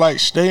people like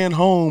staying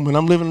home and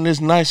I'm living in this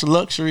nice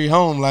luxury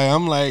home. Like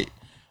I'm like,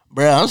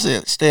 bro, I'm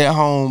saying stay at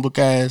home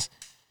because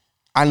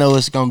I know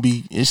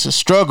it's a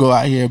struggle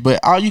out here, but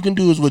all you can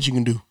do is what you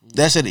can do.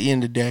 That's at the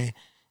end of the day.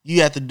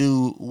 You have to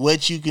do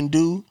what you can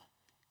do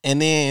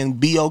and then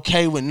be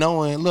okay with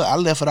knowing, look, I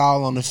left it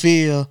all on the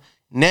field.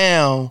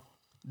 Now,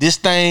 this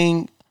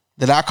thing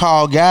that I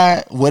call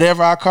God,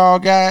 whatever I call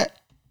God,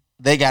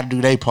 they got to do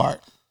their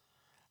part.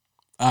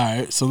 All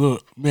right, so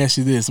look, let me ask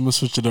you this. I'm going to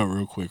switch it up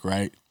real quick,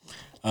 right?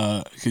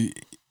 This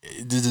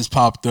just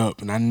popped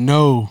up, and I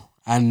know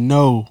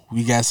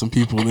we got some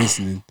people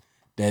listening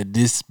that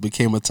this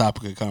became a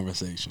topic of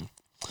conversation.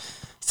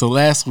 So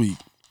last week,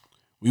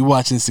 we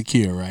watched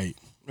Insecure, right?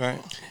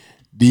 Right.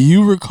 Do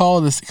you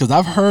recall this? Because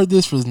I've heard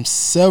this from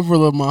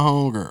several of my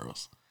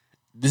homegirls.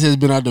 This has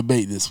been our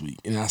debate this week,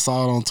 and I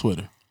saw it on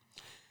Twitter.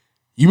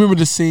 You remember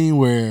the scene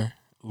where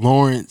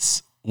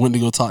Lawrence went to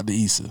go talk to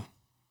Issa,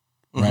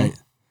 right?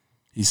 Mm-hmm.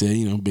 He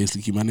said,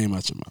 basically keep my name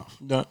out your mouth.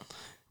 Yeah.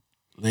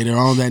 Later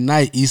on that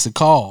night, Issa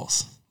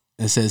calls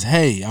and says,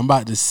 hey, I'm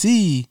about to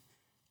see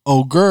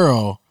old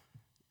girl.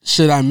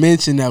 Should I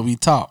mention that we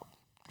talked?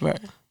 Right.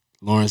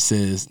 Lawrence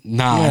says,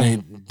 nah, it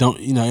ain't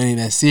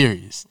that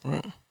serious.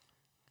 Right.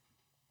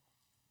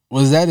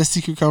 Was that a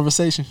secret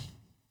conversation?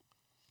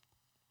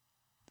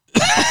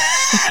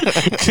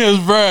 Because,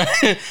 bro,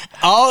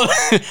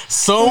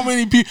 so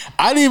many people,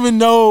 I didn't even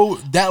know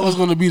that was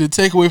going to be the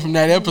takeaway from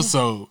that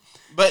episode.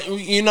 But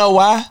you know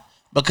why?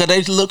 Because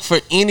they look for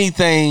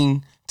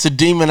anything to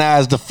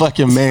demonize the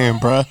fucking man,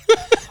 bro.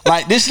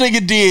 Like, this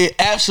nigga did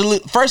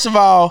absolute. First of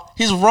all,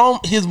 his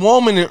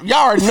woman. Y'all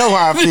already know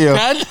how I feel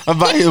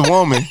about his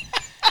woman.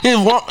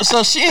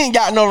 So she ain't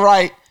got no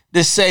right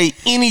to say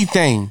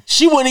anything.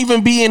 She wouldn't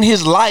even be in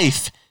his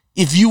life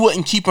if you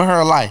wasn't keeping her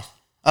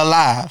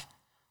alive.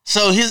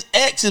 So his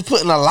ex is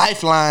putting a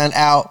lifeline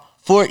out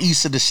for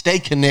Issa to stay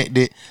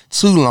connected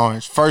to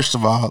Lawrence. First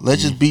of all,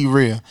 let's just be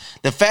real.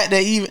 The fact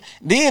that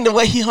then the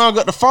way he hung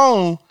up the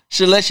phone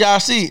should let y'all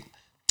see,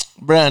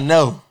 bruh,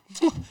 no.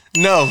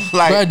 No,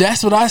 like, bro,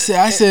 that's what I said.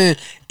 I said,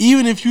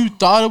 even if you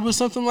thought it was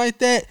something like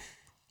that,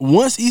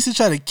 once Issa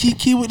tried to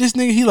key with this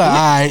nigga, he like, all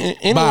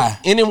right, bye.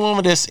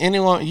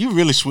 Anyone, you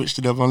really switched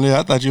it up on this.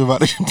 I thought you were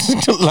about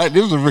to, like,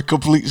 this was a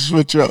complete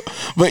switch up.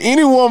 But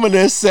any woman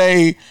that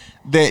say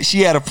that she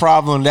had a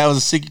problem, that was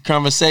a secret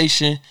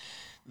conversation,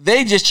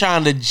 they just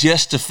trying to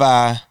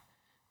justify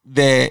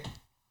that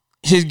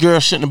his girl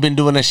shouldn't have been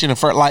doing that shit in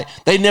first. Like,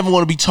 they never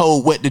want to be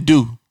told what to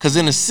do. Because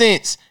in a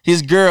sense,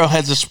 his girl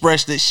has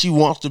expressed that she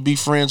wants to be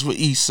friends with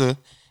Issa,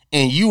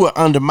 and you are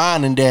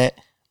undermining that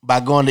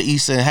by going to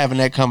Issa and having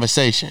that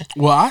conversation.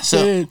 Well, I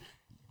said,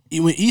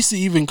 when Issa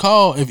even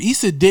called, if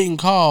Issa didn't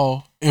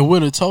call and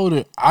would have told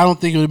her, I don't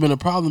think it would have been a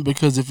problem,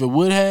 because if it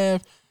would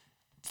have,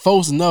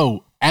 folks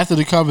know after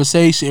the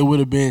conversation, it would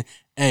have been,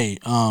 hey,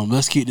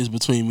 let's keep this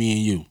between me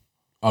and you.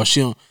 Oh,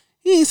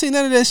 he ain't say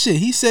none of that shit.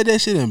 He said that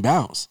shit and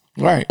bounced.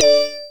 Right.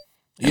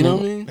 You know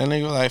what I mean? And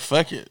they were like,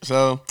 fuck it.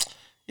 So,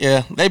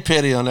 yeah, they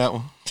petty on that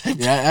one.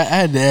 Yeah, I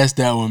had to ask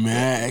that one,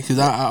 man, because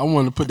I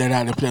wanted to put that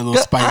out there, put that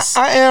little spice.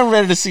 I am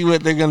ready to see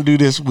what they're gonna do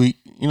this week.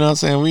 You know what I'm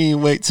saying? We ain't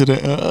wait to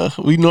the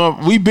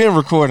we've been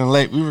recording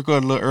late. We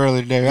recorded a little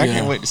early today. I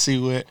can't wait to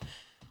see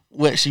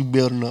what she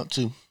building up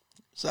to.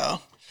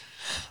 So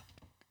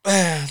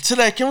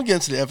today, can we get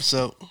into the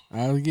episode? All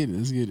right,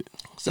 let's get it.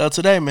 So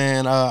today,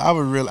 man, I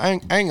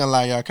ain't gonna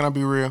lie, y'all. Can I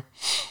be real?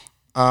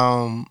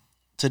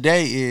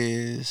 Today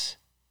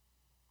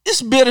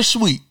it's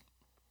bittersweet.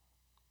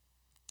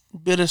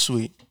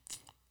 Bittersweet.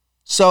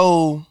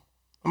 So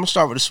I'm gonna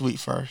start with the sweet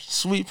first.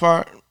 Sweet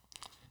part.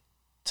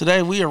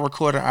 Today we are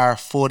recording our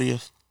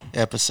 40th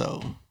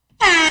episode.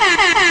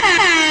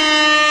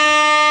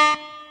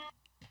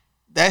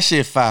 That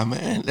shit fire,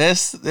 man.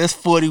 That's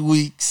 40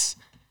 weeks,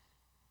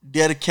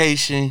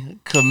 dedication,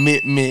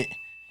 commitment.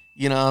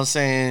 You know what I'm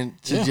saying?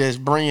 To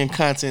just bringing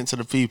content to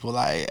the people.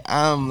 Like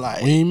I'm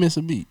like, we ain't miss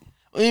a beat.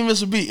 We ain't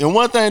miss a beat. And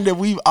one thing that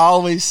we've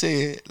always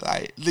said,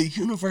 like the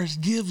universe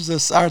gives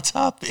us our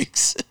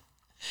topics.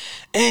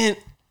 And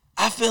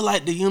I feel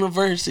like the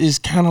universe is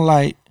kind of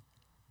like,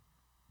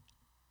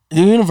 the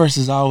universe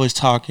is always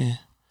talking,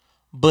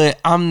 but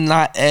I'm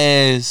not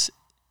as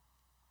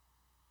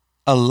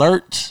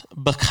alert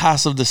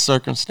because of the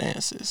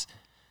circumstances.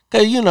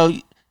 Cause you know,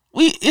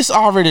 it's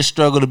already a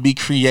struggle to be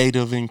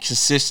creative and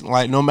consistent.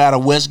 Like no matter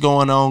what's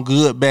going on,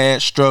 good,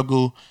 bad,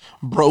 struggle,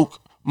 broke,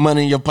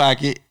 money in your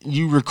pocket,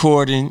 you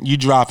recording, you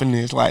dropping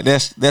this. Like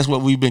that's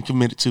what we've been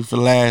committed to for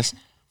the last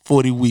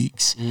 40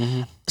 weeks.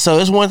 Mm-hmm. So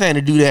it's one thing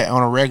to do that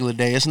on a regular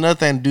day. It's another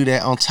thing to do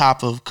that on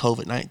top of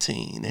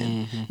COVID-19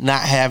 and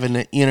not having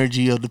the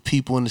energy of the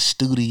people in the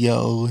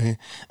studio. And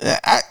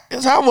I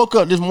woke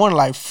up this morning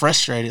like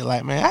frustrated.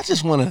 Like, man, I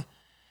just want to.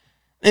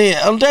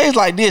 Yeah, on days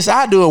like this,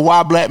 I do a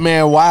Why Black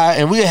Man Why,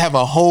 and we'll have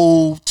a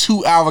whole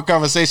 2-hour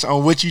conversation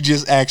on what you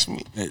just asked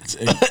me. And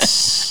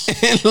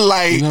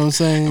like, you know what I'm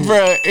saying,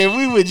 bro? And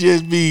we would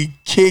just be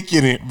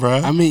kicking it, bro.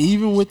 I mean,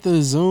 even with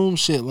the Zoom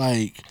shit,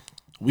 like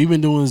we've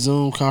been doing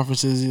Zoom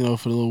conferences, you know,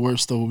 for the little work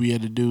stuff we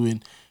had to do,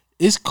 and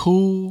it's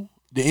cool.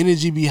 The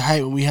energy be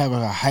hype when we have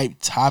a hype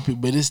topic,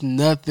 but it's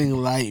nothing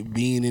like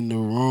being in the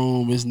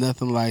room. It's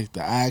nothing like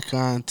the eye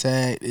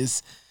contact.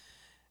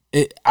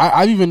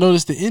 I've even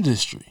noticed the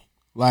industry.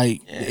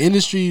 Like the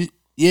industry,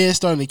 it's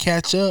starting to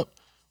catch up,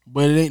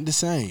 but it ain't the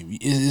same.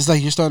 It's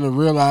like you're starting to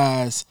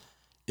realize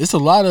it's a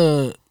lot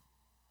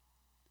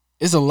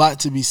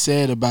to be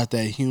said about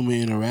that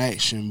human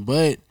interaction.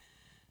 But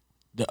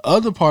the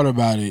other part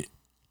about it,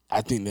 I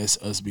think that's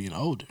us being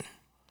older.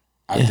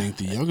 I think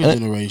the younger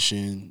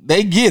generation,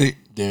 they get it.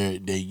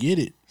 They get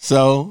it.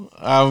 So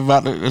I'm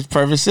about to. That's a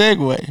perfect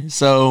segue.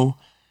 So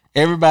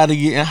everybody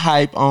getting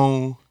hype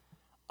on,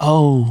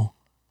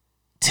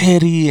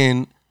 Teddy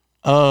and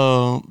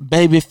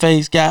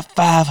Babyface got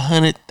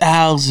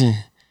 500,000.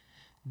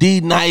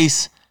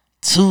 D-Nice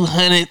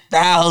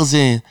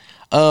 200,000.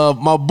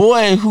 My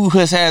boy who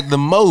has had the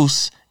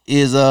most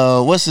is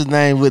what's his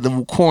name with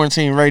the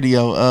quarantine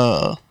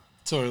radio?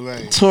 Tory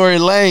Lanez. Tory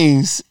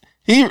Lanez.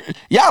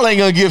 Y'all ain't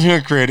gonna give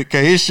him credit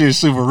because his shit's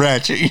super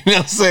ratchet. You know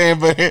what I'm saying?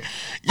 But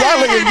y'all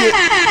ain't gonna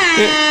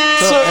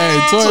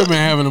get. Tory been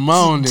having a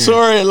moan there.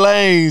 Tory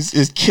Lanez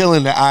is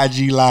killing the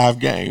IG live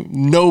game.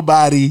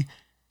 Nobody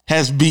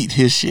has beat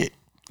his shit.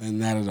 And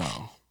not at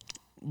all.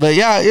 But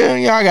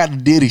y'all got the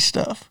Diddy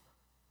stuff.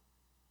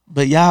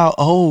 But y'all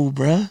old,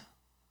 bruh.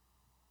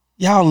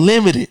 Y'all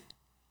limited.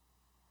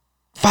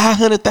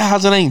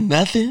 500,000 ain't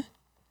nothing.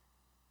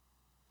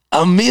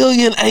 1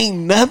 million ain't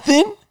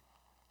nothing.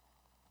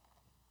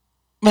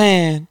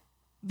 Man,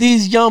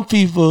 these young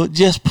people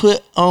just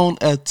put on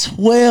a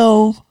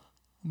 12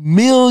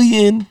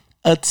 million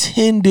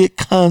attended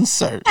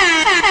concert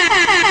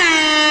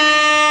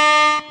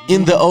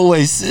in the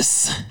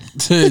Oasis.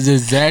 That's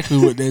exactly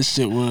what that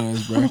shit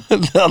was, bro.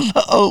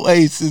 The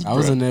Oasis, bro. I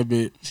was in that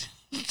bitch.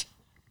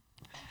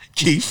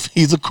 Keith,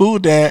 he's a cool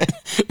dad.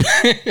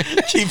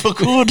 Keith a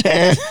cool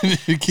dad.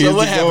 So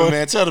what happened,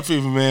 man? Tell the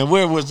people, man.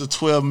 Where was the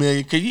 12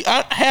 million? Cause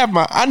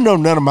I know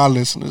none of my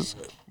listeners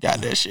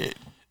got that shit.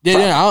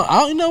 Yeah.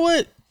 I you know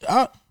what?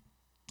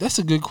 That's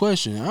a good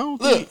question. I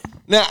don't think.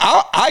 Now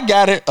I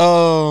got it.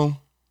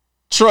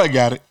 Troy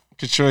got it.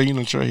 Cause Troy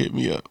hit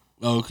me up.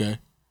 Oh, okay.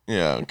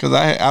 Yeah, because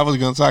I was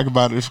gonna talk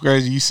about it. It's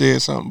crazy you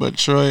said something, but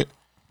Troy,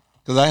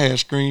 because I had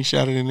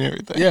screenshotted and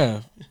everything.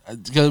 Yeah,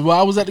 because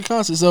I was at the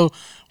concert. So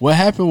what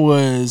happened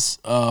was,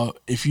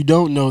 if you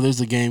don't know,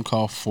 there's a game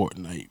called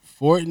Fortnite.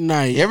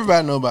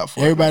 Everybody know about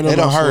Fortnite. Everybody know they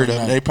about don't heard Fortnite.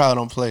 of it. They probably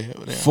don't play it.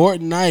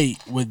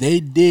 Fortnite, what they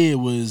did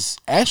was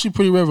actually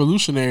pretty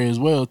revolutionary as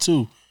well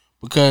too,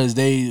 because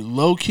they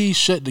low key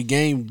shut the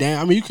game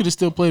down. I mean, you could have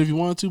still played if you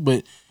wanted to,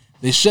 but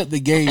they shut the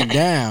game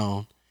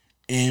down.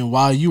 And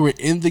while you were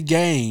in the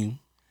game,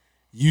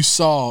 you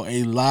saw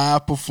a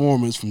live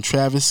performance from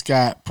Travis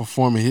Scott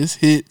performing his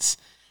hits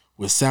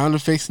with sound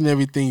effects and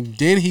everything.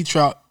 Then he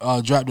dropped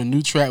a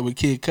new track with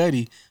Kid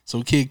Cudi.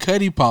 So Kid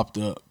Cudi popped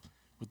up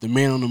with the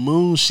Man on the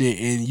Moon shit,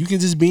 and you can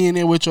just be in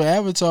there with your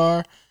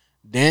avatar,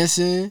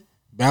 dancing,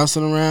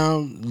 bouncing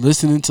around,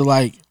 listening to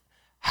like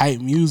hype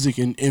music,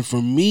 and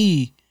for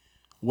me,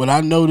 what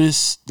I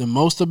noticed the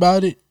most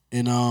about it,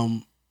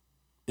 and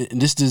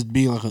this just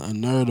being like a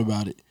nerd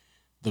about it,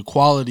 the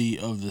quality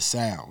of the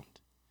sound.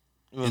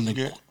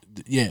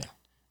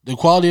 The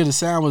quality of the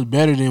sound was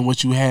better than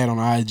what you had on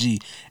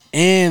IG,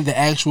 and the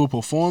actual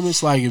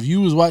performance. Like if you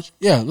was look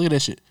at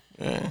that shit.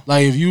 Yeah.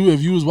 Like if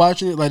you was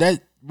watching it like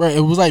that, bro, it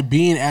was like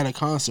being at a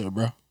concert,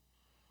 bro.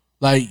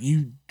 Like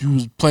you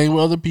was playing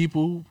with other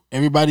people,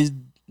 everybody's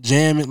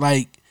jamming,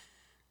 like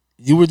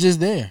you were just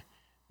there.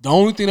 The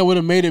only thing that would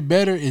have made it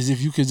better is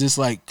if you could just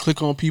like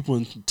click on people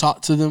and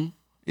talk to them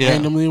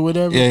randomly or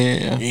whatever,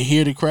 and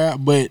hear the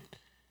crowd. But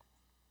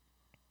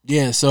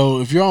yeah, so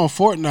if you're on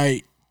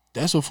Fortnite,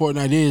 that's what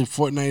Fortnite is.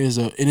 Fortnite is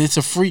it's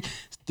a free.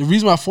 The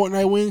reason why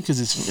Fortnite wins because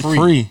it's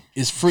free.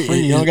 It's free.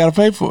 You don't gotta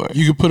pay for it.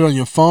 You can put it on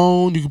your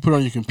phone. You can put it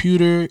on your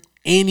computer.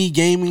 Any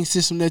gaming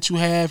system that you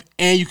have,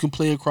 and you can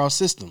play across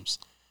systems.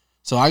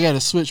 So I got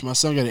a Switch. My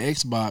son got an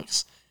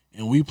Xbox,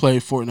 and we play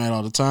Fortnite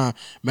all the time.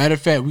 Matter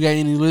of fact, we got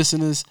any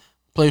listeners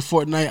play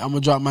Fortnite? I'm gonna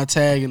drop my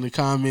tag in the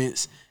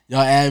comments. Y'all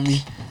add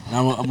me, and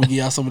I'm gonna give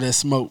y'all some of that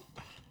smoke.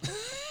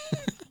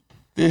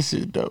 This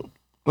is dope.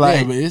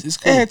 Like, but it's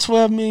cool. They had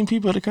 12 million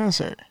people at the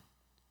concert.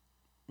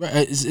 Right,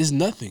 it's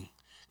nothing.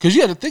 Cause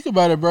you got to think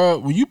about it, bro.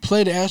 When you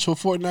play the actual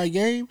Fortnite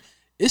game,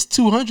 it's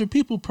 200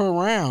 people per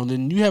round,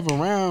 and you have a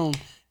round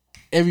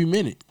every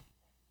minute.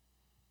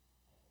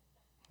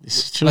 This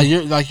is true.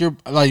 You're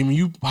when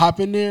you hop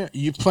in there,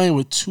 you're playing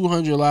with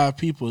 200 live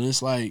people, and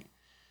it's like,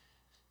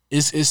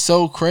 it's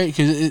so crazy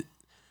because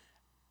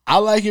I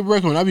like it,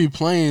 bro. When I be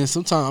playing,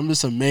 sometimes I'm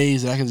just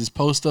amazed that I can just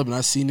post up and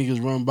I see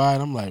niggas run by,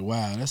 and I'm like,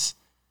 wow,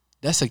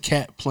 that's a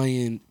cat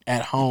playing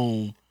at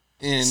home.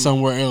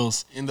 Somewhere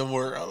else in the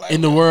world, like,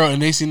 and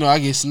next thing you know, I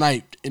get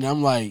sniped, and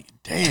I'm like,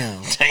 damn.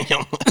 You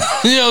know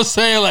what I'm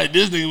saying? Like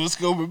this nigga was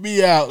scoping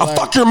me out. Like,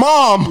 fuck your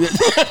mom,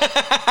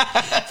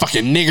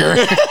 fucking nigger.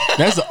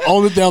 That's the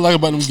only thing I like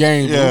about them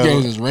games. Yeah. Them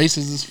games is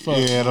racist as fuck.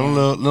 Yeah, them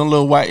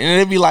little white, and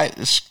it'd be like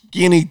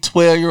skinny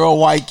 12-year-old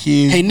white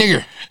kids. Hey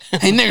nigger,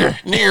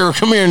 nigger,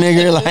 come here,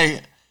 nigger.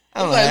 Like.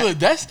 I'm like,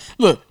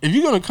 look. If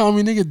you're gonna call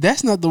me nigga,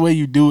 that's not the way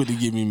you do it to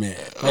get me mad.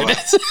 Like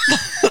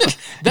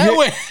that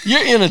way,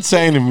 you're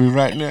entertaining me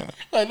right now.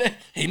 Like that,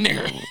 hey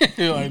nigger.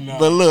 Like, nah.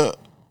 But look,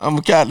 I'm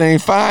gonna goddamn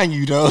find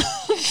you though.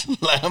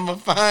 Like I'm gonna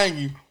find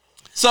you.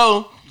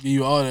 So give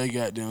you all that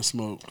goddamn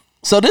smoke.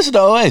 So this is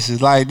the Oasis.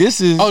 Like this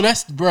is. Oh,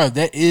 that's bro.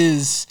 That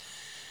is,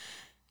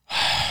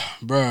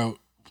 bro.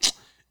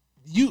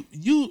 You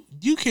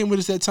came with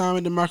us that time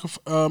at the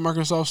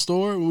Microsoft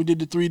store when we did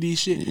the 3D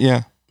shit.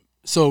 Yeah.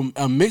 So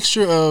a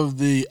mixture of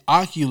the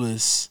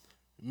Oculus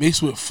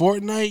mixed with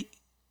Fortnite,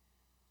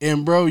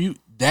 and bro,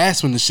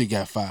 that's when the shit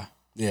got fire.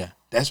 Yeah,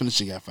 that's when the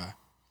shit got fire.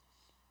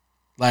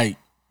 Like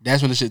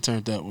that's when the shit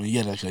turned up. When you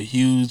had like a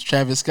huge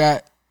Travis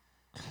Scott,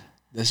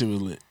 that shit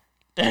was lit.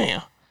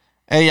 Damn.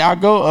 Hey, y'all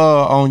go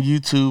on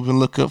YouTube and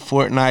look up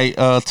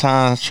Fortnite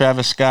times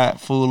Travis Scott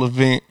full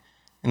event,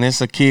 and it's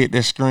a kid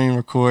that's screen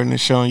recording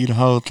and showing you the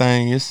whole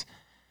thing.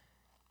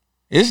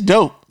 It's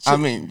dope. So, I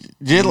mean,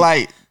 just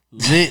like.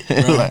 Lit,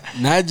 bro.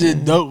 Not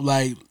just dope,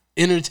 like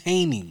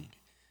entertaining.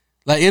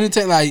 Like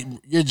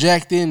you're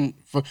jacked in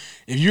for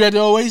if you're at the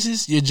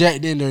Oasis, you're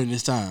jacked in during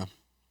this time.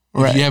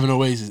 Right. If you have an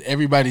Oasis,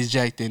 everybody's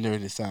jacked in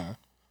during this time.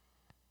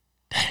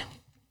 Damn.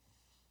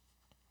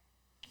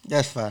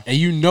 That's fine. And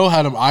you know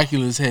how them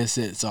Oculus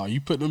headsets are. You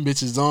put them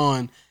bitches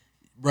on,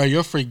 bro,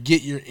 you'll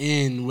forget you're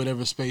in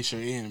whatever space you're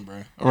in,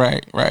 bro.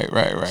 Right.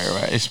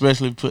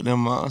 Especially put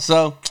them on.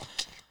 So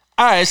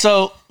all right,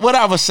 so what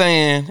I was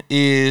saying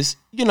is,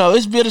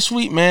 it's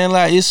bittersweet, man.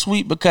 Like, it's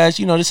sweet because,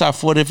 this is our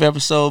 40th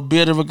episode.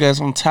 Bitter because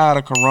I'm tired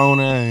of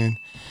Corona and,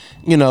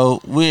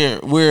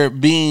 we're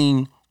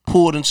being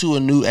pulled into a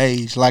new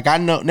age. Like, I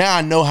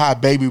know how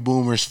baby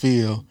boomers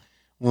feel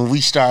when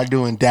we start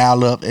doing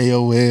dial-up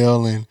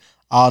AOL and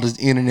all this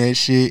internet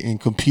shit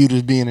and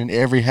computers being in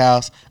every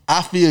house.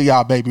 I feel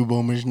y'all baby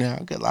boomers now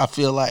because I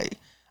feel like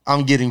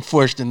I'm getting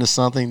forced into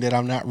something that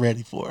I'm not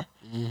ready for.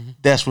 Mm-hmm.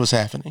 That's what's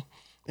happening.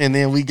 And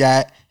then we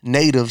got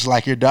natives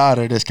like your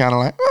daughter that's kind of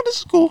like, oh, this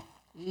is cool.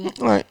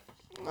 Like,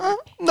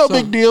 no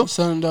big deal.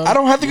 I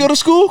don't have to go to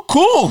school.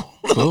 Cool.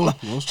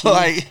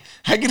 Like,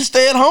 I get to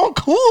stay at home.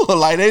 Cool.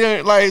 Like, they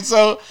don't, like,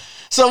 so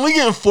we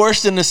getting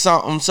forced into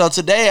something. So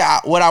today,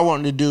 what I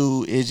wanted to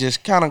do is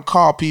just kind of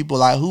call people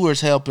like who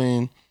is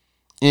helping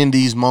in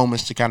these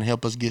moments to kind of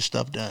help us get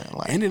stuff done.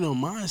 Like, and they don't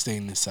mind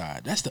staying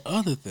inside. That's the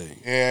other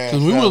thing. Yeah.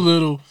 Because we were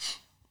little.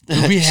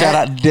 Shout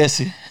out to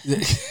Desi.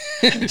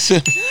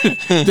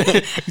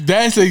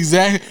 That's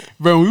exactly,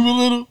 bro. We were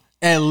little.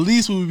 At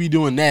least we would be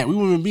doing that. We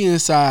wouldn't be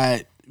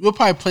inside. We'll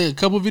probably play a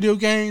couple video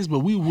games, but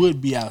we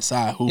would be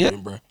outside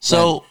hooping, bro.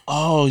 So,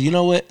 you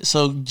know what?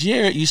 So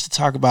Jared used to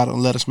talk about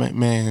on Let Us Make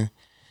Man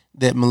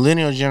that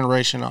millennial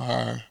generation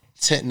are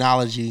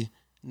technology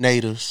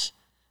natives,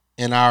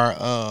 and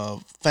our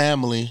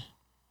family,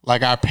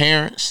 like our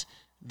parents,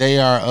 they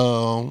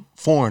are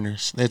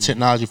foreigners. They're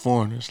technology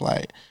foreigners.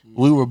 Like,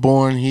 we were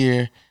born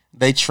here.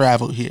 They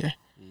traveled here.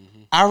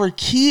 Our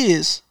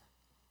kids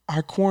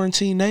are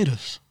quarantine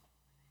natives.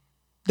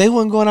 They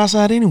wasn't going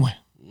outside anyway.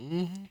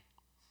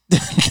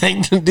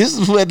 This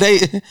is what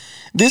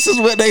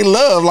they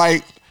love.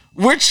 Like,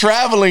 we're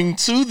traveling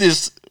to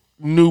this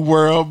new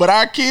world, but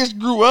our kids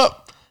grew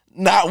up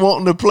not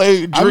wanting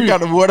to drink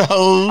out of water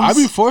hose. I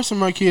be forcing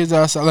my kids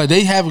outside. Like,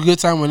 they have a good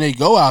time when they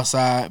go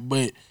outside,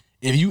 but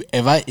if you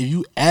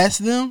ask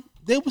them,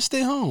 they would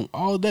stay home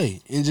all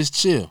day and just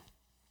chill.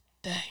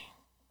 Dang.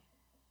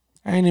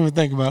 I ain't even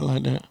think about it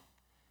like that.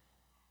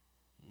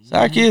 So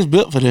our kids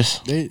built for this.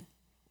 That's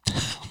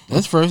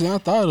the first thing I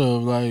thought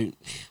of. Like,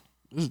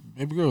 this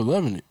baby girl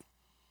loving it.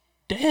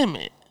 Damn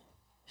it.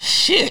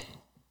 Shit.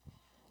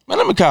 Man,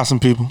 let me call some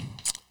people.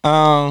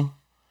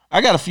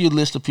 I got a few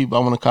lists of people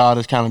I want to call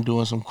that's kind of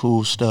doing some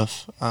cool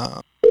stuff.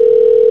 Hey,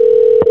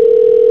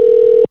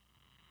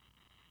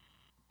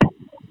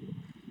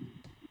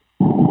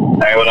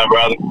 what up,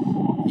 brother?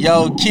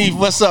 Yo, Keith,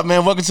 what's up,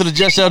 man? Welcome to the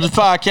Just Elders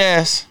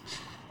podcast.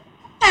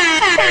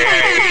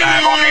 Hey,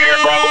 live on the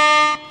air,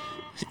 brother.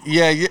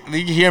 Yeah, you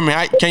can hear me.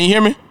 Can you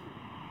hear me?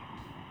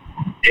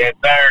 Yes,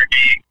 sir.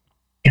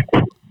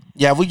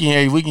 Yeah, we can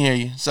hear you. We can hear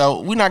you.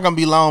 So we're not gonna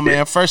be long,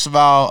 man. First of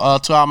all,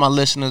 to all my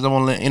listeners, I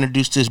want to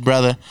introduce this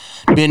brother.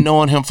 Been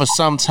knowing him for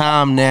some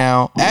time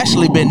now.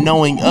 Actually, been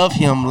knowing of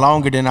him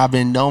longer than I've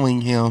been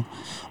knowing him.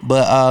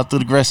 But through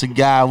the grace of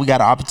God, we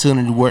got an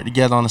opportunity to work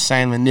together on the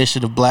same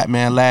initiative, Black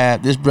Man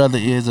Lab. This brother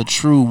is a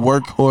true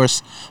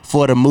workhorse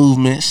for the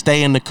movement,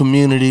 stay in the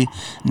community,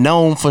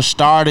 known for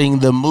starting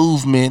the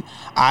movement,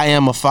 I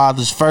Am a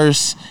Father's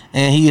First,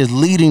 and he is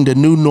leading the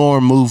New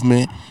Norm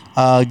movement,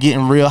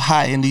 getting real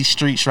hot in these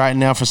streets right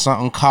now for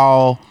something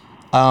called,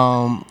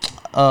 what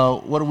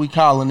are we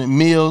calling it?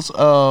 Meals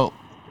of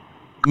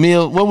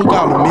Love?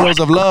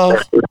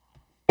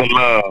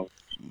 Love.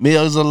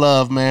 Meals of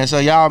Love, man. So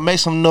y'all make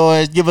some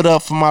noise. Give it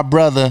up for my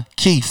brother,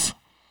 Keith.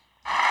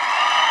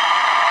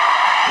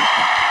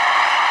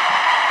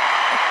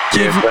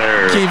 Yes,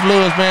 sir. Keith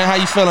Lewis, man. How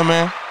you feeling,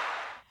 man?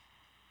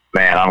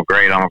 Man, I'm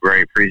great.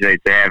 Appreciate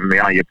you having me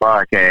on your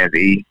podcast,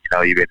 E. You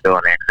know, you've been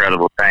doing an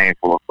incredible thing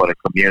for the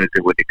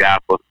community with the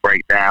gospel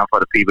breakdown for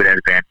the people that's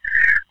been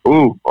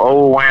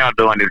overwhelmed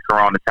during this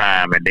corona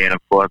time. And then, of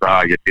course,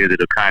 all your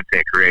digital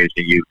content creation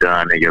you've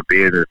done and your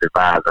business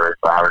advisor.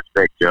 So I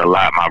respect you a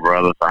lot, my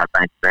brother. So I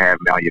thank you for having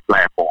me on your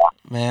platform.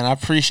 Man, I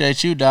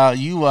appreciate you, dog.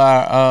 You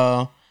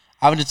are,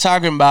 I was just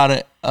talking about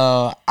it.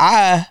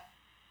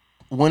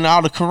 When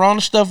all the corona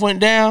stuff went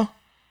down,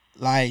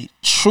 like,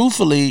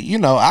 truthfully, you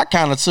know, I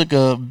kind of took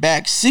a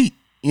back seat.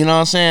 You know what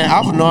I'm saying? I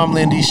was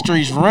normally in these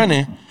streets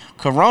running.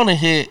 Corona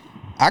hit.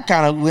 I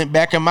kind of went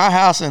back in my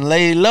house and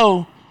laid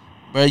low.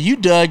 But you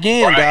dug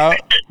in, Right. dog.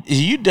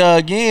 You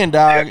dug in,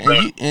 dog.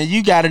 Yes, and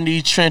you got in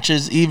these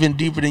trenches even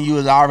deeper than you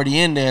was already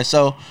in there.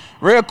 So,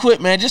 real quick,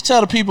 man, just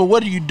tell the people,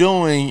 what are you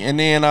doing? And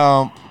then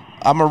I'm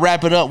going to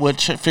wrap it up with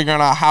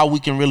figuring out how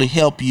we can really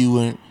help you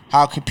and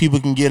how people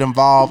can get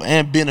involved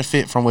and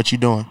benefit from what you're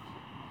doing.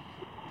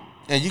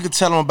 And you can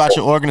tell them about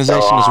your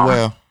organization as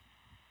well.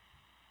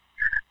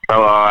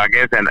 So I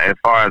guess, as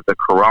far as the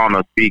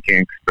corona,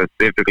 speaking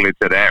specifically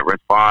to that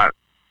response,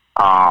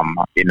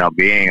 you know,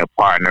 being a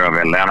partner of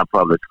Atlanta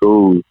Public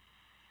Schools,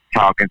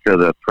 talking to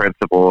the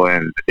principal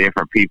and the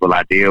different people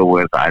I deal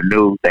with, I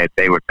knew that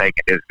they were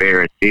taking this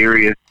very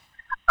serious.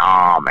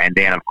 And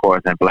then, of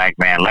course, in Black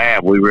Man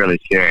Lab, we really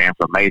share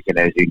information,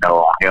 as you know,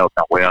 on health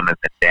and wellness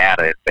and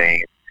data and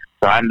things.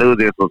 So I knew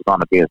this was going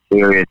to be a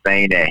serious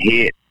thing that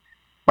hit,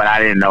 but I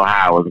didn't know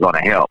how it was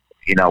going to help.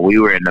 You know, we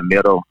were in the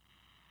middle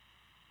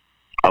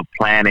of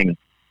planning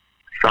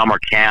summer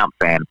camps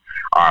and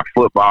our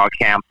football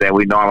camps that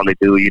we normally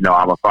do. You know,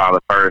 I'm a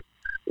Father First.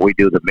 We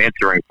do the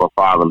mentoring for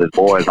fatherless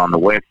boys on the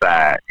west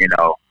side, you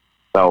know.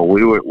 So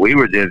we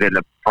were just in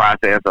the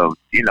process of,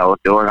 you know,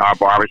 doing our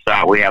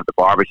barbershop. We have the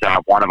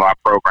barbershop. One of our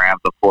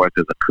programs, of course,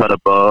 is a Cut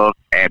Above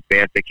at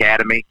Best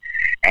Academy.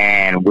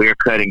 And we're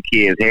cutting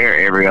kids' hair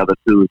every other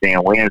Tuesday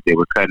and Wednesday.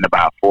 We're cutting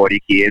about 40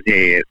 kids'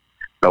 heads.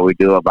 So we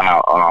do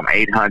about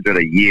 800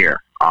 a year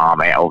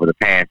over the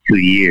past 2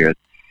 years.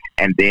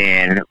 And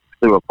then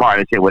through a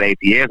partnership with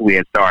APS, we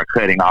had started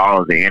cutting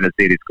all of the inner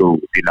city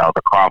schools, you know,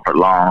 the Crawford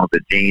Longs,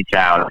 the Gene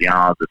Child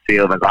Youngs, the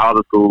Sylvans, all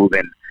the schools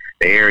in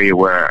the area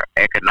where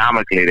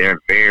economically they're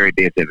very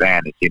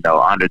disadvantaged, you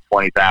know, under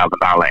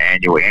 $20,000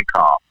 annual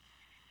income.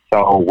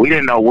 So we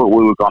didn't know what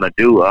we were going to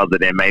do other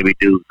than maybe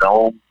do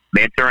Zoom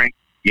mentoring,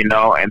 you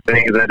know, and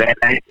things of that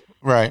nature.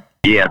 Right.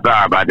 Yeah,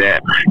 sorry about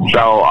that.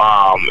 So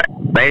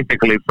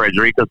basically,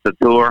 Frederica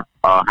Satur,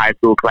 a high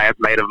school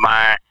classmate of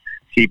mine,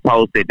 she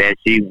posted that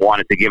she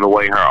wanted to give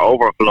away her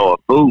overflow of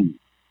food.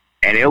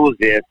 And it was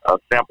just a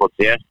simple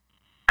gesture,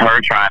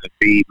 her trying to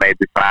feed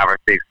maybe 5 or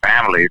 6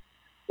 families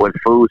with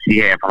food she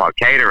had from her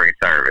catering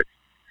service.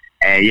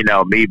 And, you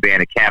know, me being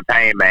a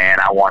campaign man,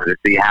 I wanted to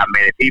see how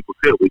many people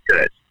could we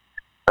touch.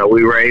 So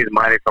we raised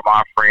money from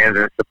our friends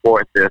and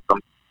support system,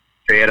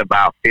 fed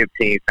about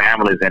 15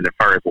 families in the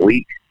first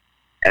week.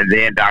 And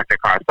then Dr.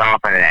 Karstoff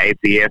and the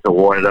APS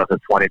awarded us a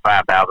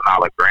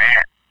 $25,000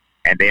 grant.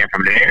 And then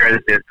from there,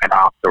 it's just been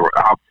off to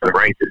the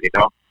races, you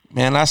know.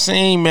 Man, I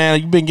seen,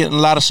 man, you've been getting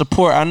a lot of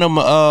support. I know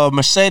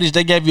Mercedes,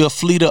 they gave you a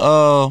fleet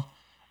of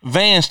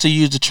vans to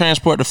use to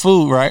transport the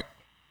food, right?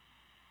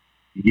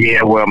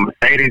 Yeah, well,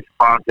 Mercedes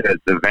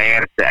sponsored the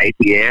vans to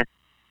APS,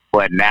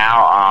 but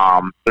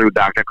now through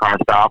Dr.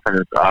 Karstoff and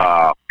his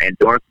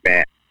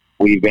endorsement,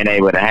 we've been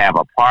able to have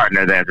a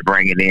partner that's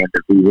bringing in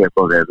the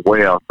vehicles as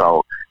well.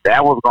 So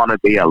that was going to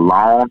be a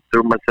loan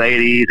through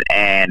Mercedes,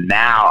 and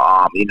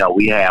now,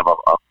 we have a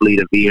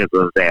fleet of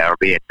vehicles that are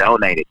being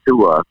donated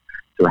to us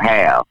to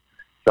have.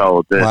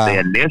 So the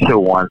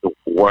initial ones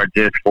were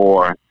just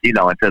for,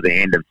 until the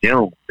end of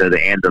June, to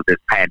the end of this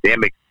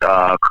pandemic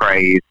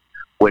craze,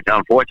 which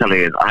unfortunately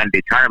is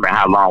undetermined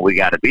how long we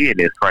got to be in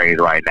this craze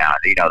right now.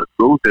 The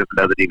school system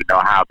doesn't even know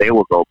how they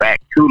will go back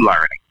to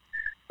learning.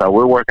 So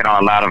we're working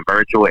on a lot of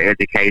virtual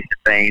education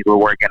things. We're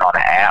working on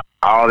an app.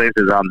 All this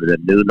is under the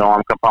new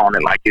norm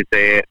component, like you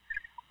said.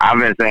 I've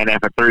been saying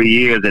that for 3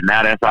 years, and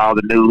now that's all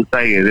the news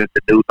say is it's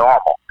the new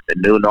normal. The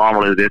new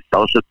normal is this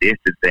social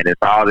distancing.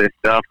 It's all this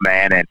stuff,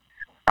 man. And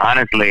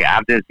honestly,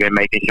 I've just been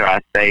making sure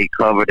I stay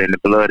covered in the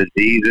blood of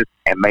Jesus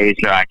and made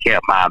sure I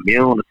kept my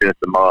immune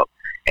system up,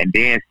 and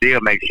then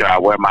still make sure I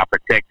wear my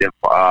protective,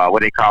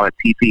 what they call it,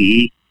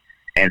 PPE,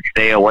 and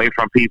stay away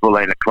from people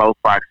in a close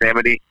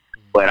proximity.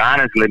 But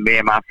honestly, me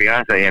and my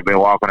fiance have been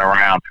walking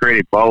around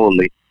pretty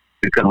boldly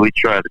because we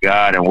trust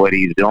God and what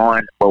He's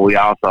doing, but we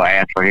also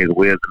ask for His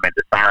wisdom and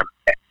discernment.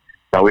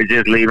 So we're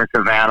just leaving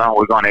Savannah.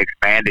 We're going to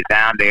expand it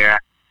down there.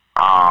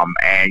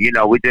 And,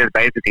 we just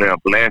basically are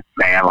blessed,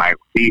 man. Like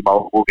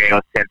T-Mobile gave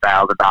us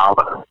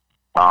 $10,000.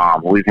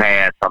 We've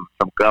had some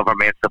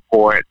government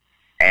support,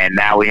 and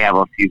now we have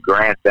a few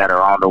grants that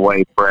are on the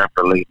way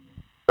prayerfully.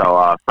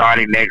 So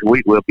starting next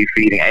week, we'll be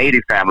feeding 80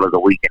 families a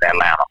week in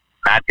Atlanta.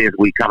 Not this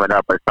week coming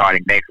up, but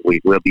starting next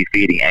week, we'll be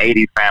feeding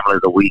 80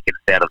 families a week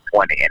instead of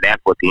 20, and that's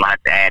with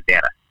lunch and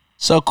dinner.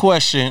 So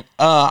question,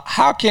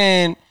 how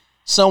can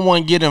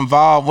someone get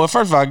involved? Well,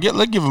 first of all,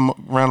 let's give them a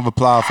round of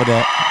applause for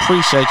that.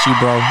 Appreciate you,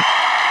 bro.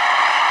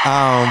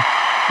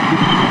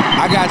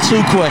 I got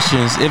two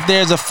questions. If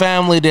there's a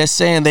family that's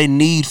saying they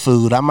need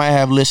food, I might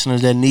have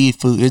listeners that need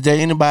food. Is there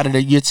anybody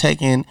that you're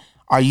taking?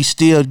 Are you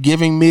still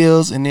giving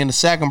meals? And then the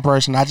second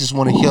person, I just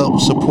want to help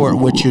support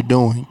what you're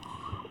doing.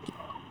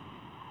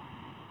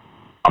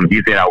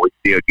 You said, are we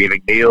still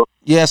giving meals?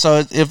 Yeah,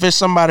 so if it's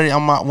somebody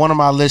one of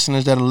my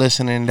listeners that are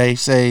listening, they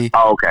say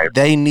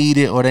they need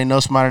it or they know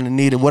somebody that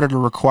need it, what are the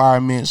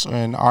requirements,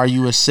 and are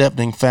you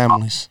accepting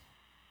families?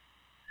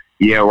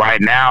 Yeah,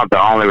 right now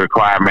the only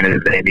requirement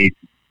is they need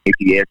an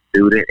APS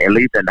student, at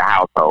least in the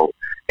household.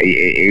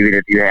 Even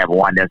if you have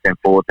one that's in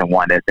Fulton,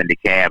 one that's in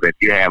DeKalb, if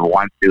you have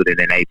one student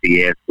in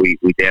APS, we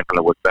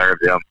definitely would serve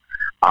them.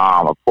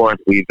 Of course,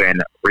 we've been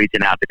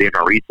reaching out to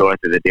different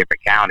resources in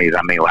different counties.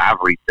 I mean,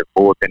 I've reached to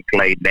Fulton,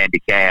 Clayton, and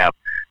DeKalb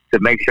to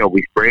make sure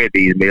we spread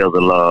these meals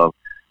of love,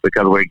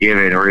 because we're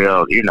giving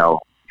real,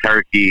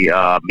 turkey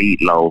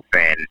meatloaf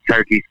and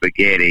turkey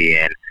spaghetti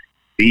and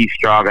beef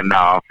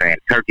stroganoff and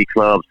turkey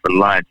clubs for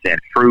lunch and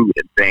fruit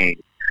and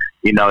things.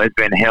 It's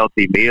been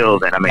healthy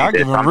meals, and I mean, that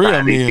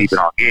sometimes these people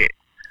don't get.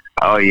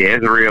 Oh yeah,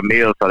 it's a real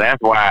meal. So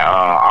that's why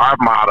our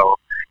motto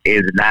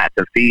is not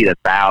to feed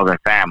 1,000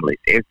 families.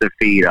 It's to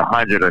feed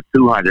 100 or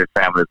 200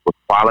 families with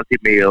quality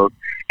meals,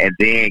 and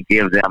then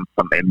give them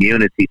some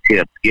immunity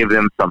tips, give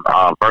them some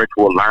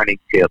virtual learning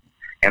tips,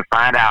 and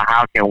find out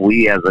how can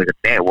we as a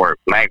network,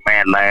 Black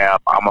Man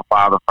Lab, I'm a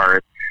Father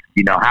First,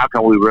 how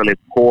can we really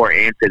pour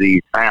into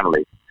these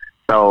families?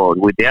 So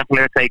we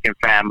definitely are taking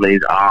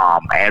families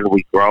as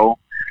we grow.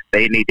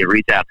 They need to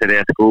reach out to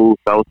their school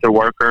social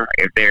worker.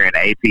 If they're in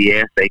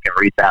APS, they can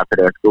reach out to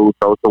their school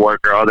social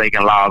worker, or they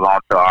can log on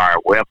to our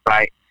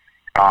website.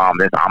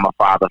 That's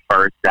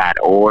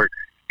I'mAFatherFirst.org,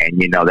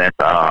 and that's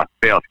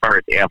spelled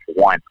first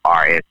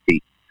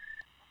F1RST.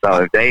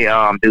 So if they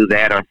do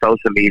that, or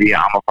social media,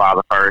 I'm a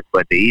Father First.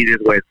 But the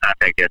easiest way is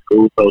contact their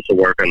school social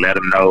worker, let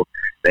them know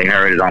they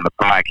heard it on the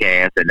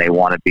podcast and they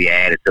want to be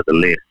added to the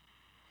list.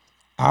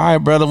 All right,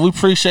 brother. We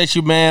appreciate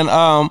you, man.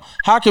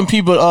 How can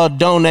people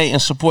donate and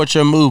support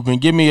your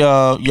movement? Give me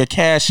your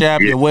Cash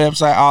App, your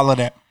website, all of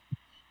that.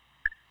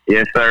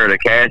 Yes, sir. The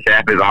Cash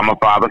App is I'm a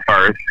Father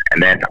First,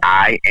 and that's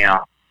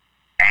IMA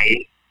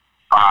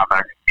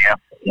Father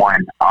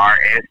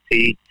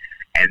F1RST.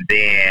 And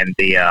then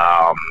the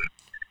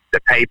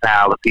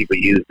PayPal, if people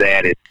use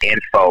that, is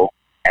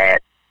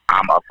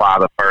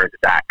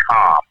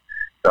info@I'mAFatherFirst.com.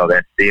 So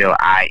that's still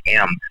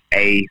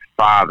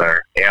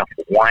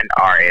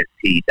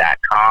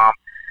IMAFatherF1RST.com.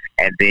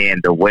 And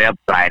then the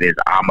website is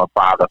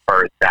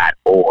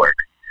I'mAFatherFirst.org.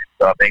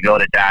 So if they go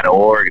to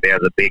 .org,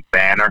 there's a big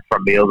banner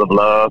for Meals of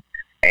Love.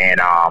 And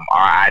our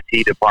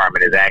IT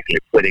department is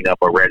actually putting up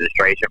a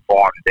registration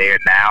form there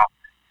now,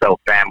 so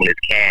families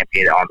can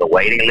get on the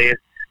waiting list,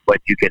 but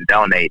you can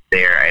donate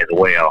there as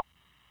well.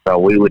 So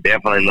we would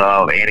definitely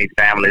love any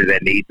families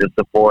that need the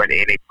support,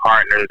 any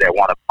partners that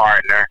want to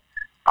partner.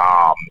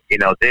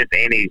 Just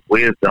any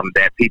wisdom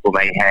that people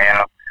may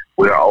have.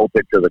 we're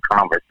open to the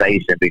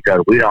conversation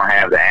because we don't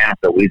have the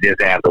answer. We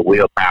just have the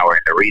willpower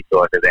and the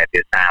resources at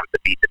this time to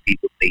meet the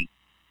people's needs.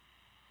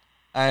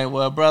 Hey,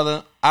 well,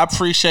 brother, I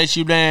appreciate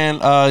you,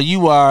 man.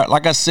 You are,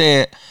 like I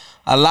said,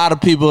 a lot of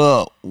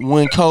people,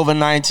 when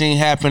COVID-19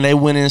 happened, they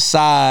went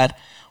inside,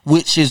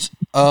 which is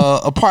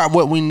a part of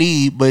what we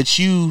need, but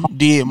you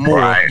did more.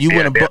 Right. You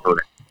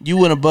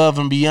went above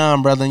and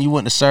beyond, brother, and you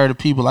went to serve the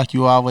people like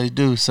you always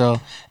do. So,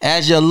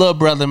 as your little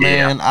brother,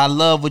 man, I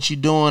love what you're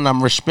doing.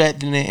 I'm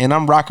respecting it, and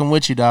I'm rocking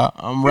with you, dog.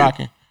 I'm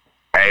rocking.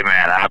 Hey,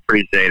 man, I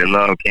appreciate it.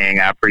 Love, King.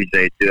 I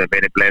appreciate you.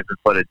 Many blessings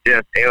for the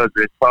Just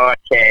Eldridge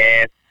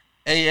podcast.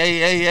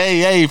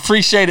 Hey,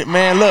 appreciate it,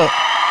 man. Look,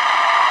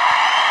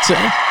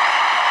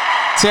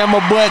 tell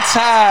my boy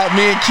Todd,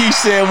 me and Keith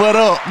said, what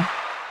up?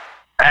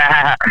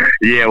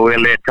 Yeah, we'll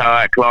let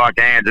Todd, Clark,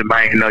 and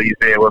Jermaine know you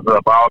said what's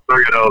up. All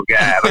three of those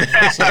guys.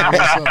 What's up?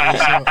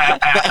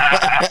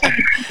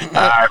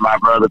 All right, my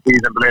brother.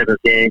 Peace and blessings,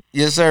 King.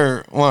 Yes,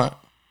 sir. What?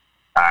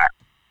 All right.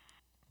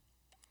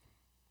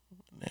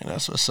 Man,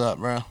 that's what's up,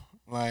 bro.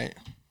 Like,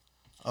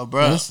 oh,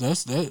 bro.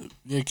 That's that.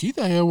 Yeah, Keith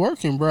out here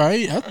working, bro.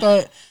 I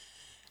thought.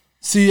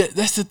 See,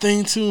 that's the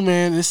thing too,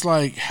 man. It's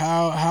like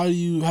how do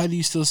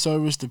you still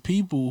service the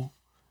people,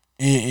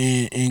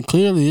 and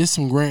clearly there's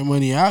some grant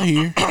money out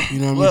here, you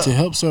know what I mean, to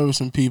help service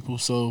some people.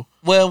 So,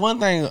 well, one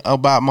thing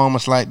about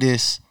moments like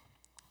this,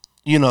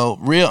 you know,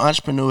 real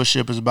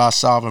entrepreneurship is about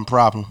solving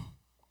problem.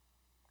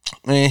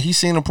 And he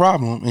seen a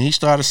problem and he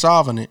started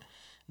solving it.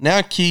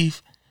 Now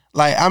Keith,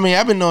 like, I mean,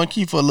 I've been knowing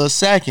Keith for a little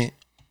second.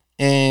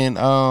 And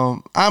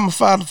I'm a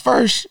father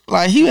first.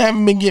 Like, he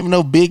haven't been getting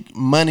no big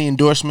money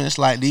endorsements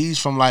like these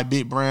from like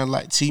big brands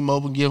like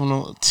T-Mobile giving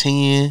him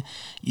 10.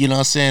 You know what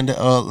I'm saying? The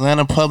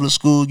Atlanta Public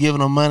School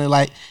giving him money.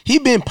 Like, he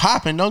been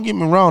popping. Don't get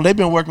me wrong. They've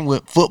been working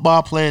with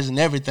football players and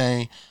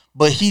everything.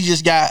 But he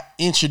just got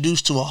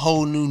introduced to a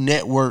whole new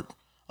network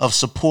of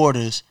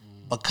supporters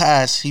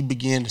because he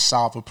began to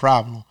solve a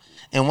problem.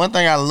 And one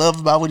thing I love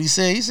about what he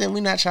said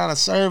we're not trying to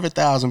serve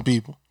 1,000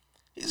 people.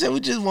 He said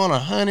we just want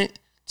 100,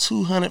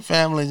 200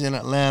 families in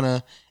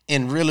Atlanta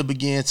and really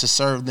begin to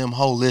serve them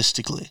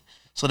holistically.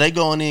 So they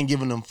going in,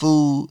 giving them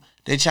food.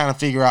 They trying to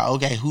figure out,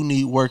 okay, who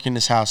need work in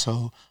this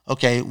household?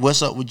 Okay,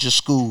 what's up with your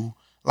school?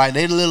 Like,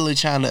 they literally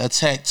trying to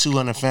attack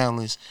 200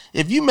 families.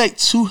 If you make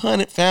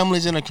 200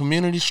 families in a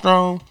community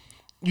strong,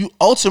 you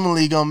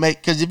ultimately going to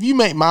make, because if you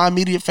make my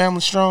immediate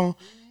family strong,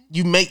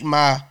 you make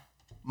my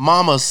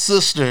mama's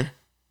sister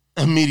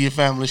immediate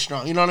family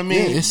strong. You know what I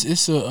mean?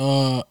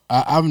 Yeah,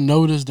 I've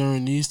noticed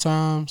during these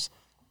times,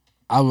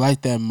 I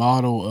like that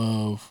model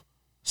of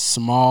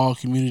small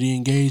community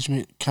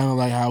engagement, kind of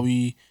like how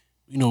we,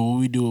 you know, what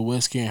we do at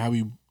West Camp, how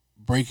we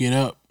break it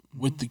up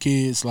with the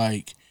kids.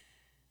 Like,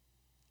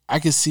 I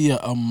could see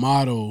a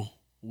model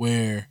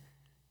where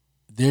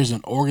there's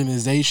an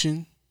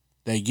organization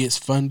that gets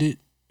funded,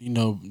 you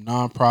know,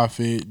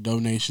 nonprofit,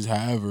 donations,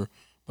 however.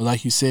 But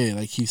like you said,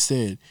 like he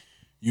said,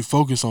 you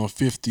focus on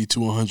 50 to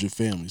 100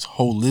 families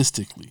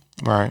holistically.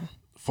 Right.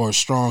 For a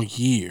strong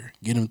year.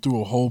 Get them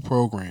through a whole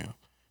program.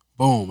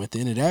 Boom. At the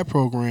end of that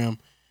program,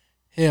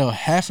 hell,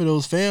 half of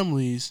those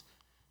families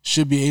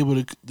should be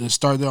able to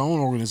start their own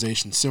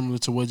organization similar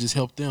to what just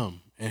helped them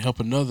and help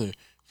another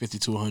 50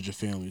 to 100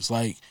 families.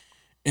 Like,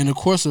 in the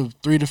course of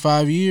 3 to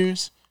 5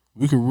 years,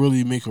 we could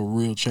really make a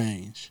real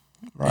change.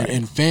 Right.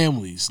 And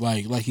families,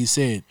 like he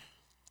said,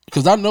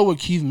 because I know what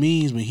Keith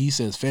means when he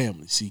says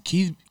family. See,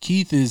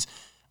 Keith is,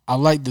 I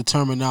like the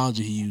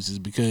terminology he uses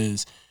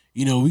because,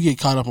 you know, we get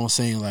caught up on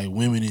saying like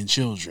women and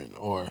children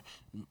or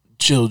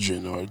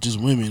just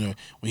women. Or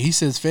when he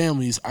says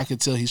families, I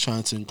could tell he's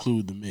trying to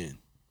include the men.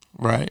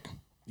 Right.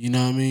 You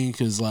know what I mean?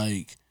 Because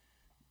like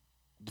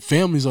the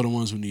families are the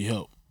ones who need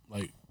help.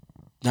 Like,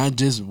 not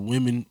just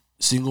women,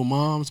 single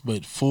moms,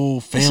 but full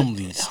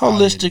families.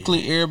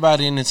 Holistically,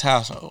 everybody in this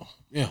household.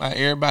 Yeah. Like,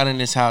 everybody in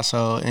this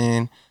household.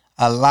 And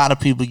a lot of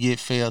people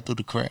fell through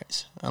the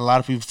cracks. A lot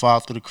of people fall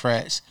through the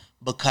cracks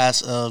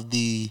because of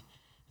the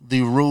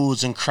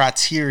rules and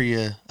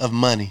criteria of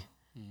money.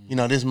 Mm-hmm. You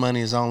know, this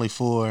money is only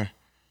for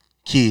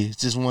kids.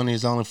 This money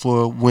is only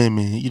for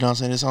women. You know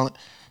what I'm saying?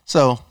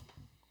 So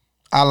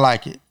I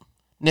like it.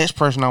 Next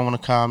person I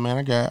want to call, man,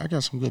 I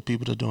got some good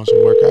people that doing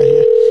some work out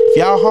here. If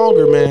y'all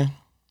hungry, man,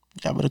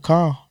 y'all better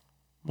call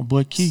my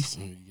boy Keith.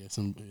 You got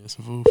some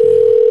food for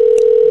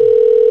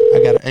you.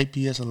 I got an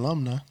APS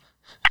alumni.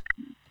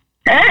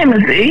 Hey,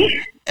 Miss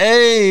E.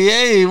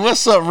 Hey,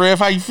 what's up, Rev?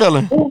 How you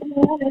feeling?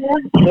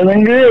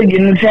 Feeling good,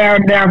 getting the shower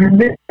down from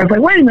bed. I was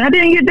like, wait a minute, I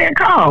didn't get that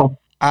call.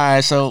 All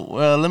right, so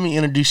let me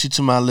introduce you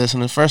to my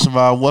listeners. First of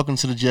all, welcome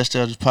to the Just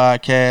Eldridge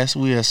podcast.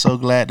 We are so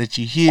glad that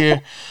you're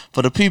here.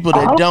 For the people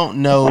that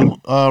don't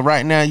know,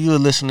 right now you are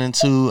listening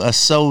to a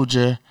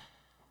soldier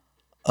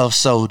of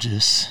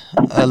soldiers,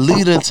 a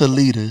leader to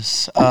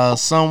leaders,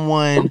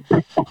 someone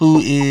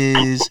who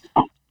is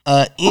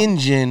an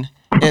engine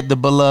at the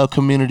Beloved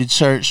Community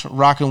Church,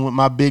 rocking with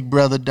my big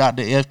brother,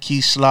 Dr. F.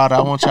 Keith Slaughter.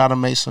 I want y'all to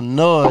make some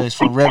noise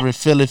for Reverend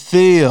Philly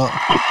Field.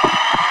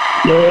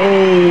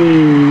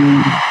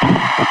 Hey.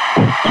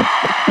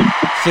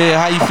 Phil,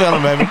 how you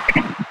feeling, baby?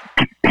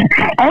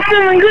 I'm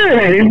feeling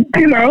good.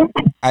 You know,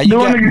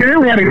 doing good.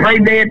 We had a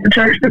great day at the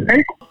church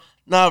today.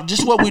 Now,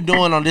 just what we're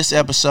doing on this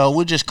episode,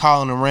 we're just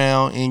calling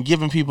around and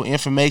giving people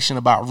information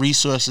about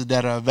resources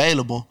that are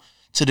available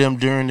to them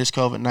during this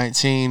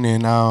COVID-19.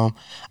 And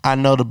I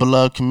know the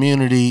beloved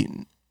community,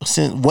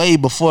 since way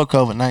before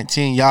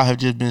COVID-19, y'all have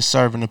just been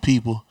serving the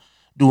people,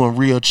 doing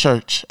real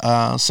church.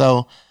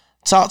 So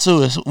talk to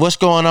us. What's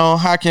going on?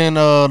 How can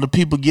the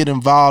people get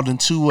involved in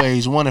two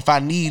ways? One, if I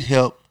need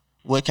help,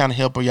 what kind of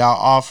help are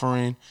y'all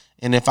offering?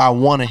 And if I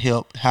want to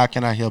help, how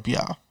can I help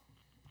y'all?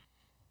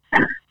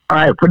 All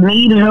right, for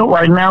needing help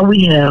right now,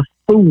 we have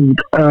food.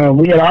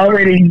 We had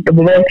already, the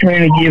beloved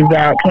community gives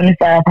out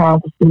 25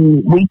 pounds of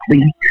food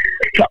weekly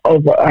to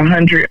over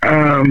 100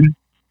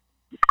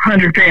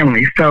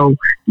 families. So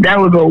that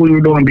was what we were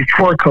doing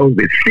before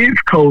COVID. Since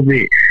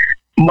COVID,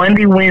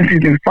 Monday,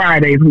 Wednesdays, and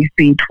Fridays, we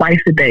feed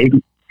twice a day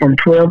from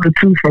 12 to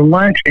 2 for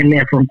lunch and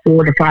then from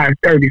 4 to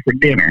 5:30 for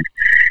dinner.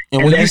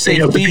 And when you say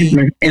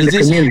feed,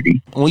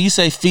 community. When you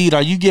say feed,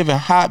 are you giving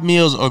hot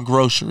meals or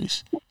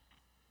groceries?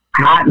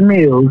 Hot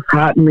meals,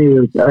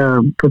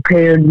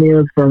 prepared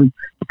meals from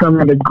some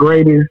of the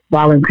greatest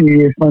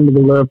volunteers from the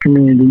beloved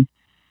community.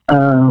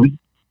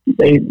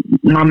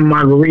 Mama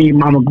Marguerite,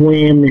 Mama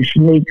Gwen, and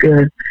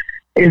Shanika.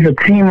 It's a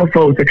team of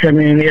folks that come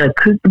in there,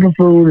 cook the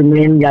food, and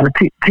then you got a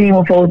team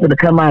of folks that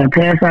come out and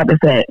pass out the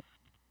sack.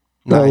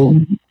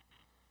 So,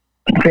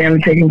 family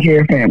taking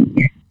care of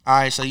family. All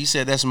right, so you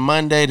said that's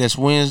Monday, that's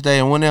Wednesday,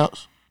 and when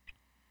else?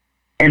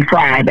 And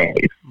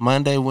Fridays.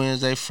 Monday,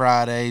 Wednesday,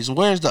 Fridays.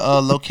 Where's the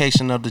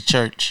location of the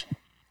church?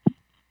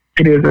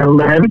 It is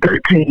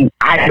 1113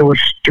 Iowa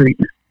Street,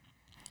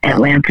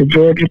 Atlanta,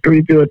 Georgia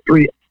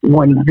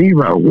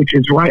 30310, which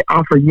is right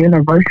off of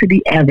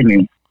University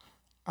Avenue.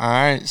 All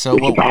right, so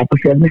off of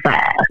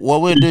 75.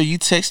 What we'll do, you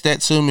text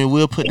that to me.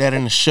 We'll put that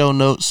in the show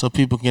notes so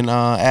people can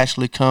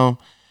actually come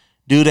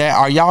do that.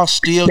 Are y'all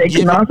still? They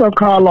can also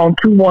call on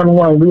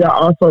 211. We are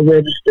also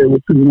registered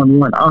with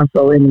 211,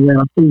 also in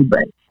the food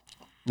bank.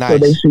 Nice. So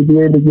they should be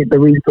able to get the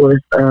resource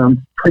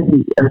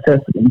pretty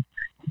accessible.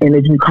 And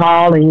if you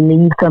call and you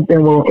need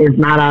something, well, it's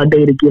not our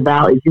day to give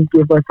out. If you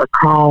give us a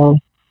call,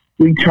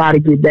 we try to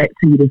get back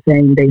to you the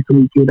same day so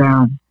we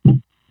can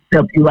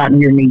help you out in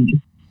your needs.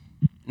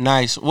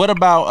 Nice. What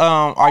about,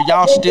 are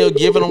y'all still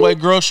giving away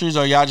groceries,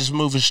 or y'all just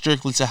moving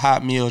strictly to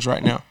hot meals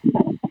right now?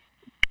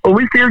 Well,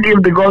 we still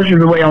give the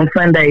groceries away on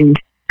Sundays,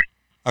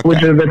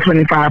 which is the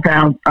 25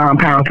 pounds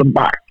of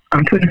box,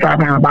 25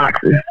 pound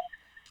boxes.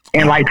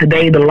 And like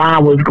today, the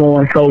line was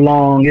going so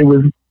long, it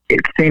was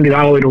extended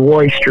all the way to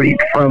Roy Street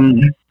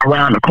from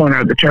around the corner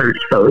of the church.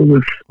 So it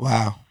was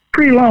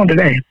pretty long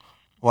today.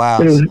 Wow.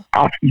 But it was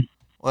awesome.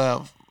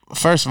 Well,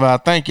 first of all,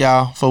 thank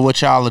y'all for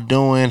what y'all are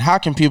doing. How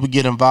can people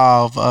get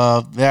involved?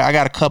 I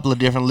got a couple of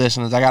different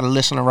listeners. I got a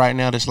listener right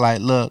now that's like,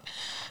 look,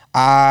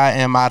 I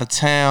am out of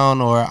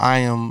town or I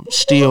am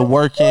still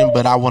working,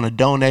 but I want to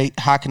donate.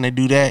 How can they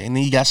do that? And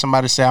then you got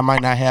somebody say, I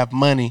might not have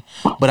money,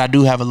 but I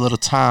do have a little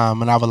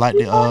time and I would like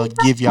to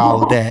give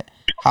y'all of that.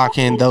 How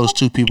can those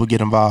two people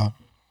get involved?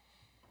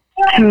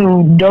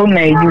 To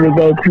donate, you would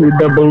go to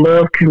the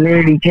Beloved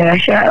Community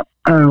Cash App,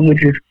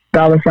 which is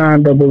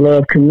 $ the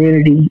Beloved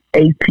Community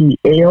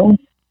ATL.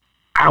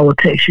 I will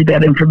text you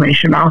that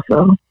information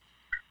also.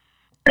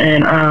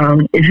 And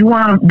if you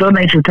want to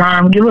donate your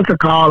time, give us a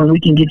call and we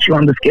can get you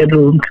on the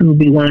schedule to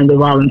be one of the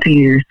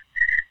volunteers.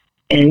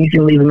 And you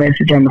can leave a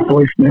message on the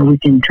voicemail. We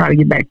can try to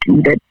get back to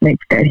you that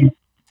next day.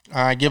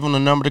 All right, give them the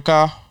number to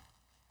call.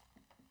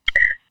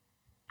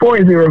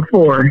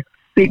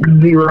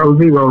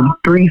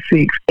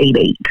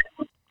 404-600-3688.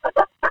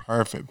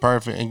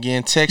 Perfect.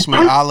 Again, text me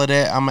all of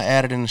that. I'm going to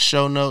add it in the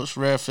show notes.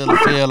 Red Phil,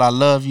 I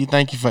love you.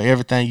 Thank you for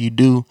everything you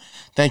do.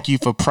 Thank you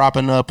for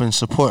propping up and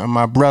supporting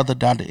my brother,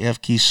 Dr.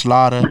 F. Key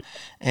Slaughter.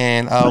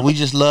 And we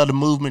just love the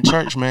movement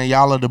church, man.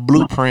 Y'all are the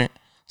blueprint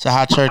to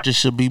how churches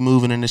should be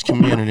moving in this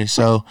community.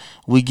 So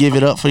we give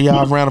it up for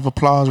y'all. Round of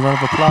applause.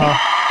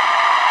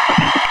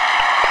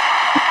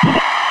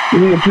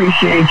 We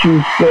appreciate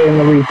you spreading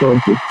the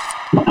resources.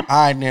 All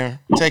right, now.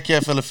 Take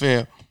care,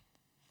 Phil.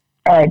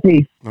 All right,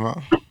 peace.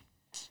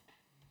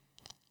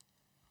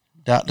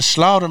 Dr.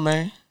 Slaughter,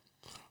 man.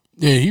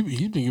 Yeah, he's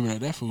been giving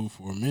out that food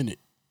for a minute.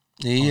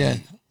 Yeah.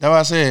 That's what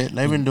I said.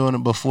 They've been doing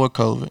it before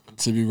COVID.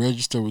 To be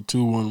registered with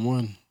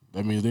 211,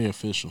 that means they're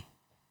official.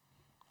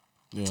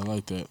 Yeah, I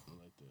like that.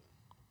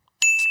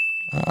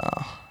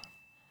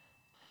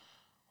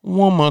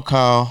 One more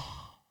call.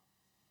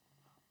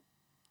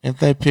 If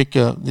they pick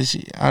up,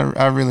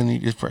 I really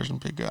need this person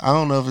to pick up. I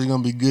don't know if it's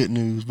going to be good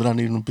news, but I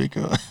need them to pick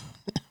up.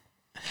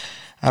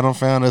 I done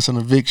found us an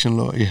eviction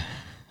lawyer.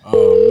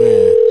 Oh,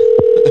 man.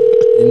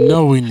 You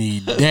know we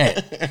need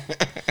that.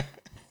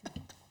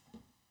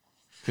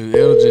 Because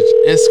Eldridge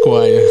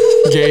Esquire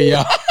gave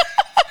y'all.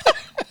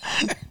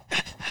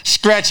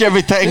 Scratch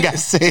everything I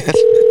said.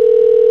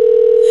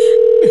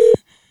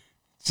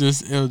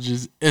 Just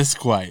Eldridge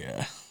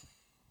Esquire.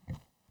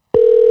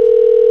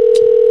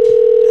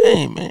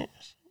 Hey, man.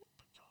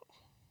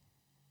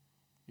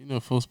 You know,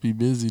 folks be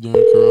busy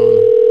during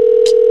Corona.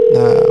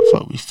 Nah,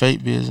 fuck, we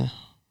fake busy.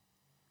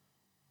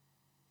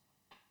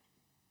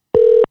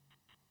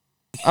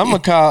 I'm gonna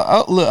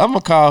call. I'm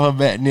gonna call her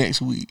back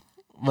next week,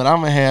 but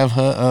I'm gonna have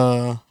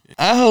her.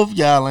 I hope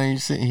y'all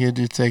ain't sitting here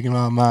just taking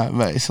all my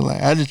advice.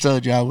 Like I just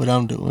told y'all what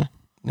I'm doing.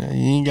 Now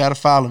you ain't gotta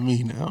follow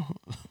me now.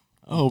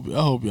 I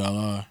hope y'all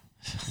are.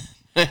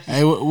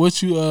 Hey,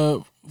 what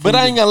you But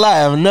I ain't gonna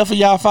lie. If enough of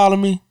y'all follow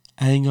me,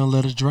 I ain't gonna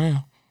let her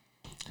drown.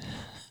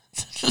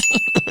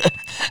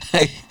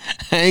 I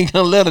ain't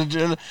gonna let her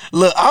drown.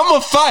 Look, I'm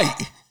a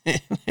fight,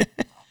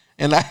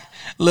 and I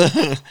look.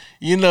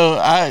 You know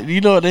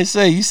what they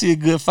say. You see a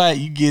good fight,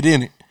 you get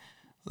in it.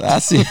 So I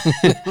see.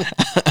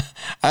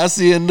 I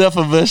see enough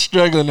of us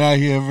struggling out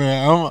here,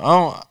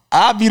 bro.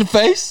 I'll be the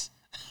face.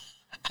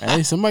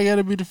 Hey, somebody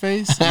gotta be the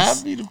face.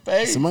 I'll be the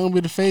face. Somebody gonna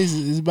be the face.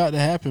 It's about to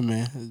happen,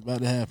 man. It's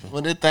about to happen.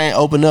 When this thing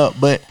open up,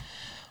 but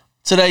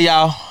today,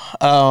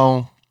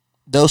 y'all,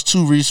 those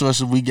 2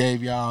 resources we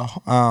gave y'all.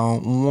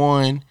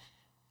 One,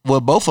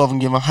 well, both of them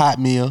giving hot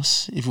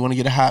meals. If you want to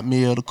get a hot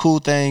meal, the cool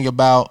thing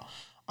about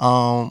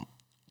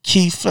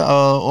Keith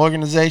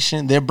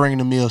organization, they're bringing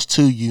the meals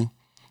to you.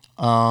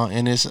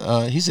 And it's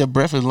he said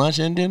breakfast, lunch,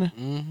 and dinner.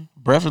 Mm-hmm.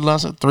 Breakfast,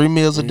 lunch, 3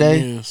 meals a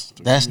day.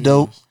 That's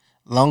dope.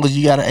 As long as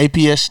you got an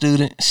APS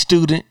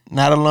student,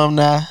 not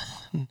alumni.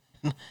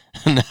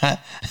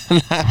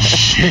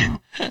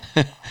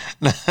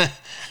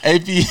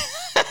 AP.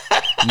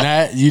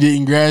 Not you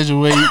didn't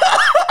graduate.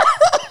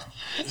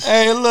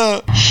 Hey,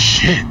 look.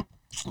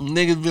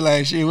 Niggas be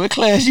like, shit, what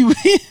class you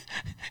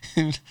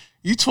in?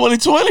 You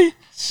 2020?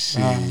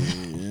 Shit.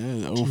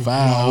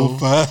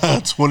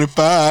 05.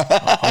 25.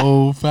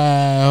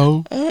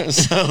 05.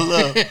 So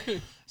look.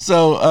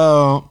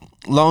 So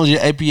long as you're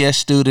APS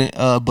student,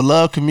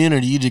 beloved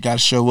community, you just gotta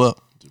show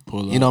up.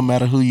 You no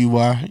matter who you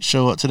are,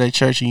 show up to their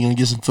church and you're gonna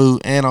get some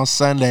food. And on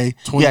Sunday,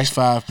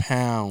 25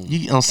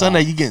 pounds. On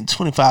Sunday, you getting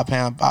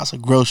 25-pound box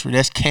of grocery.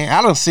 That's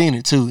I done seen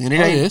it too. And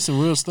it's some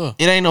real stuff.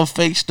 It ain't no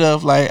fake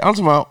stuff. Like I'm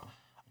talking about.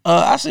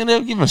 I seen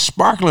them giving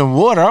sparkling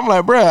water. I'm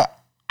like, bruh,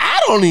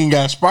 I don't even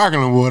got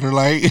sparkling water.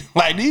 Like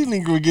these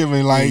niggas were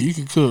giving you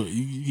can cook.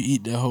 You can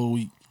eat that whole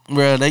week.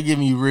 Bruh, they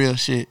giving you real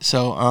shit.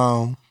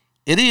 So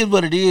it is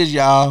what it is,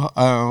 y'all.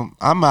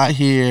 I'm out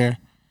here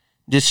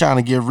just trying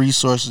to give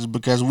resources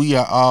because we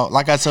are all,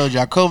 like I told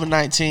y'all,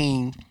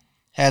 COVID-19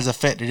 has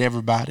affected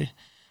everybody.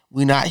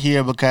 We're not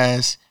here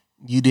because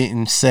you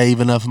didn't save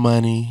enough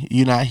money.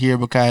 You're not here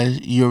because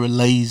you're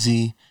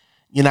lazy.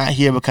 You're not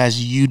here because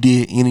you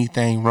did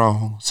anything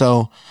wrong.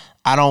 So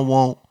I don't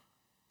want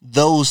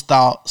those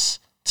thoughts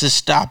to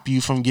stop you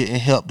from getting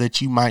help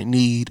that you might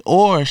need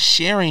or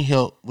sharing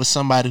help with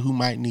somebody who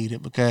might need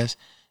it because,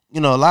 a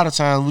lot of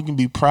times we can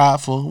be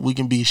prideful. We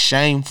can be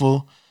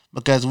shameful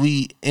because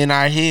we in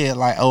our head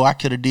like, oh, I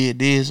could have did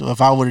this. Or if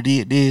I would have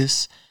did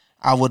this,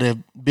 I would have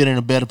been in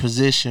a better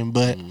position.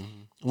 But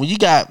when you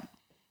got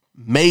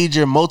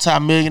major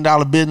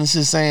multi-million-dollar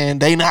businesses saying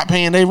they not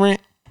paying their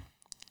rent,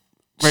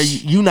 right,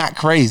 you not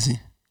crazy.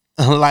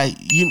 Like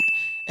you,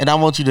 and I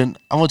want you to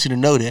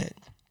know that.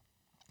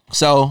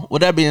 So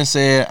with that being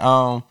said,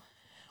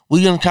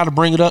 we're gonna kind of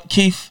bring it up,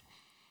 Keith.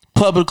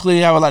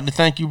 Publicly, I would like to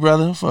thank you,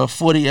 brother, for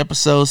 40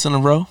 episodes in a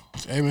row.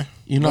 Hey man,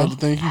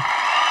 thank you.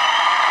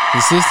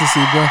 Consistency,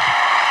 bro.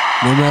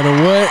 No matter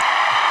what,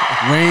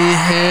 rain,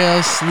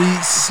 hail,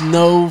 sleet,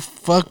 snow,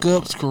 fuck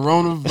ups,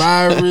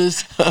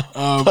 coronavirus,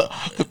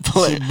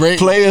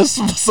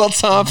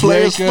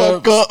 players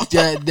fuck up.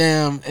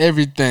 Goddamn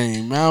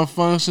everything,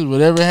 malfunctions,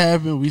 whatever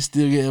happened, we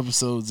still get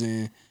episodes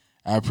in.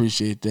 I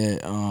appreciate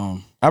that.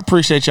 I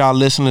appreciate y'all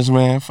listeners,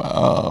 man,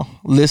 for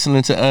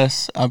listening to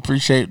us. I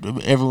appreciate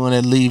everyone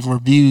that leave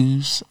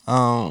reviews.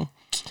 Man,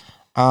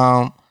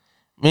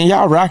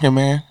 y'all rocking,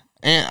 man.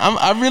 And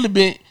I've really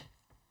been.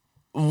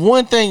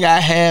 One thing I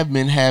have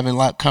been having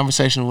like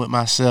conversation with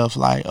myself,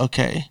 like,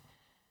 okay,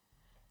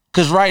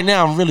 because right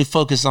now I'm really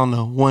focused on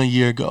the 1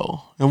 year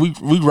goal, and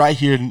we right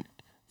here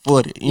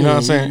for it. You know what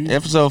I'm saying?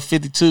 Episode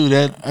 52.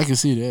 That I can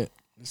see that.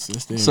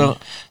 So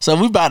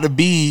we about to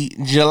be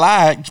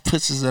July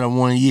puts us at a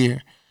 1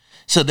 year.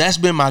 So that's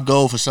been my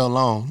goal for so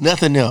long.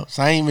 Nothing else.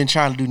 I ain't been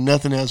trying to do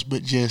nothing else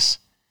but just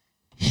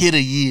hit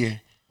a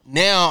year.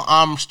 Now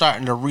I'm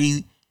starting to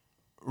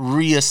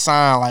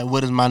reassign like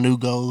what is my new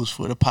goals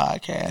for the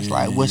podcast.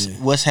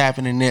 What's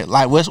happening next?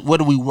 Like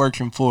what are we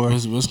working for?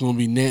 What's gonna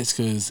be next?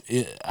 Because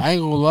I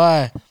ain't gonna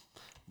lie,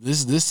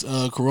 this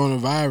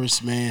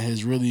coronavirus, man,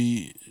 has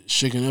really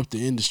shaking up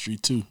the industry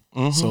too.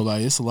 Mm-hmm. So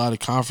like it's a lot of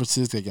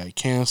conferences that got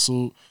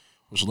canceled,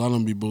 which a lot of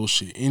them be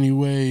bullshit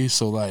anyway.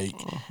 So like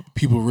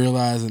people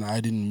realizing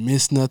I didn't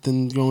miss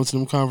nothing going to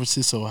them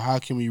conferences. So how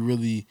can we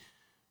really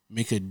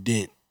make a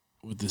dent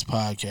with this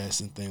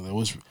podcasting thing? Like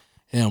what's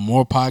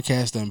more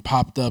podcasts done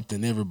popped up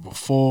than ever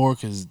before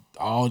because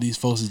all these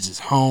folks is just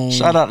home.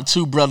 Shout out to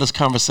Two Brothers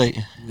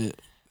Conversating. Yeah,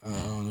 I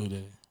don't know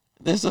that.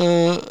 That's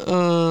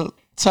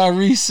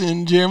Tyrese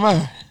and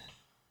Jeremiah.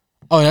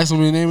 Oh, that's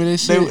gonna be the name of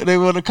this shit? They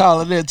want to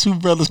call it that Two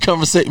Brothers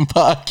Conversating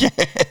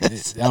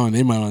Podcast.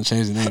 They might want to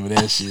change the name of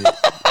that shit.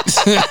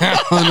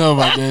 I don't know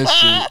about that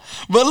shit.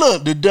 But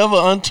look, the double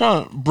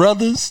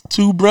entendre.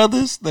 Two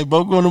brothers, they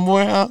both go to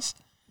Morehouse.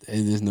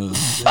 They just know.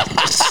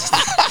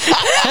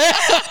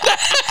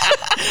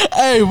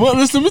 Hey, well,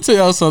 listen, let me tell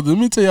y'all something. Let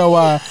me tell y'all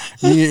why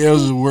me and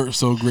Eldridge work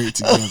so great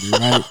together,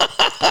 right?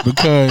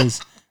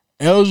 Because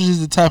Eldridge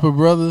is the type of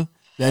brother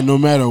that no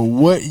matter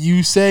what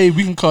you say,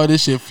 we can call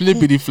this shit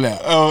flippity flap.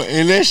 Oh,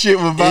 and that shit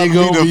was about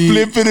to be the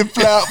flippity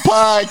flap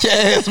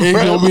podcast, bro. It's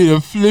gonna be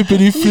the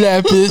flippity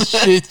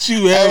flappiest shit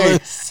you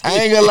ever see. I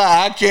ain't gonna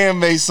lie, I can't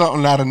make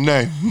something out of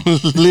nothing.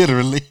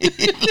 Literally.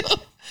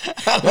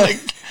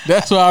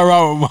 That's why I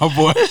rock with my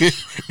boy.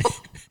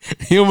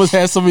 He almost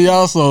had some of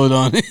y'all sold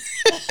on it.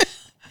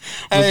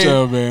 What's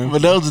up, man?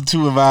 But those are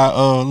two of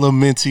our little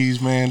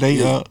mentees, man. They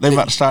about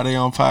to start their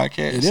own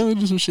podcast. Yeah, they gonna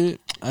do some shit.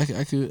 I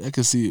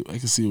could see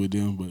it with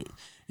them, but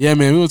yeah,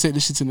 man, we gonna take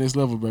this shit to the next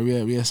level, bro.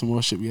 We had some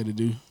more shit we had to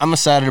do. I'm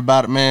excited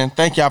about it, man.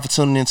 Thank y'all for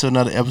tuning in to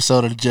another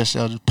episode of the Just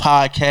Eldridge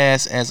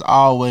podcast. As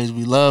always,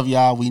 we love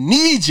y'all. We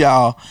need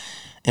y'all,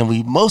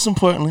 and most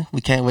importantly,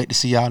 we can't wait to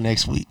see y'all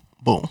next week.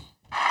 Boom.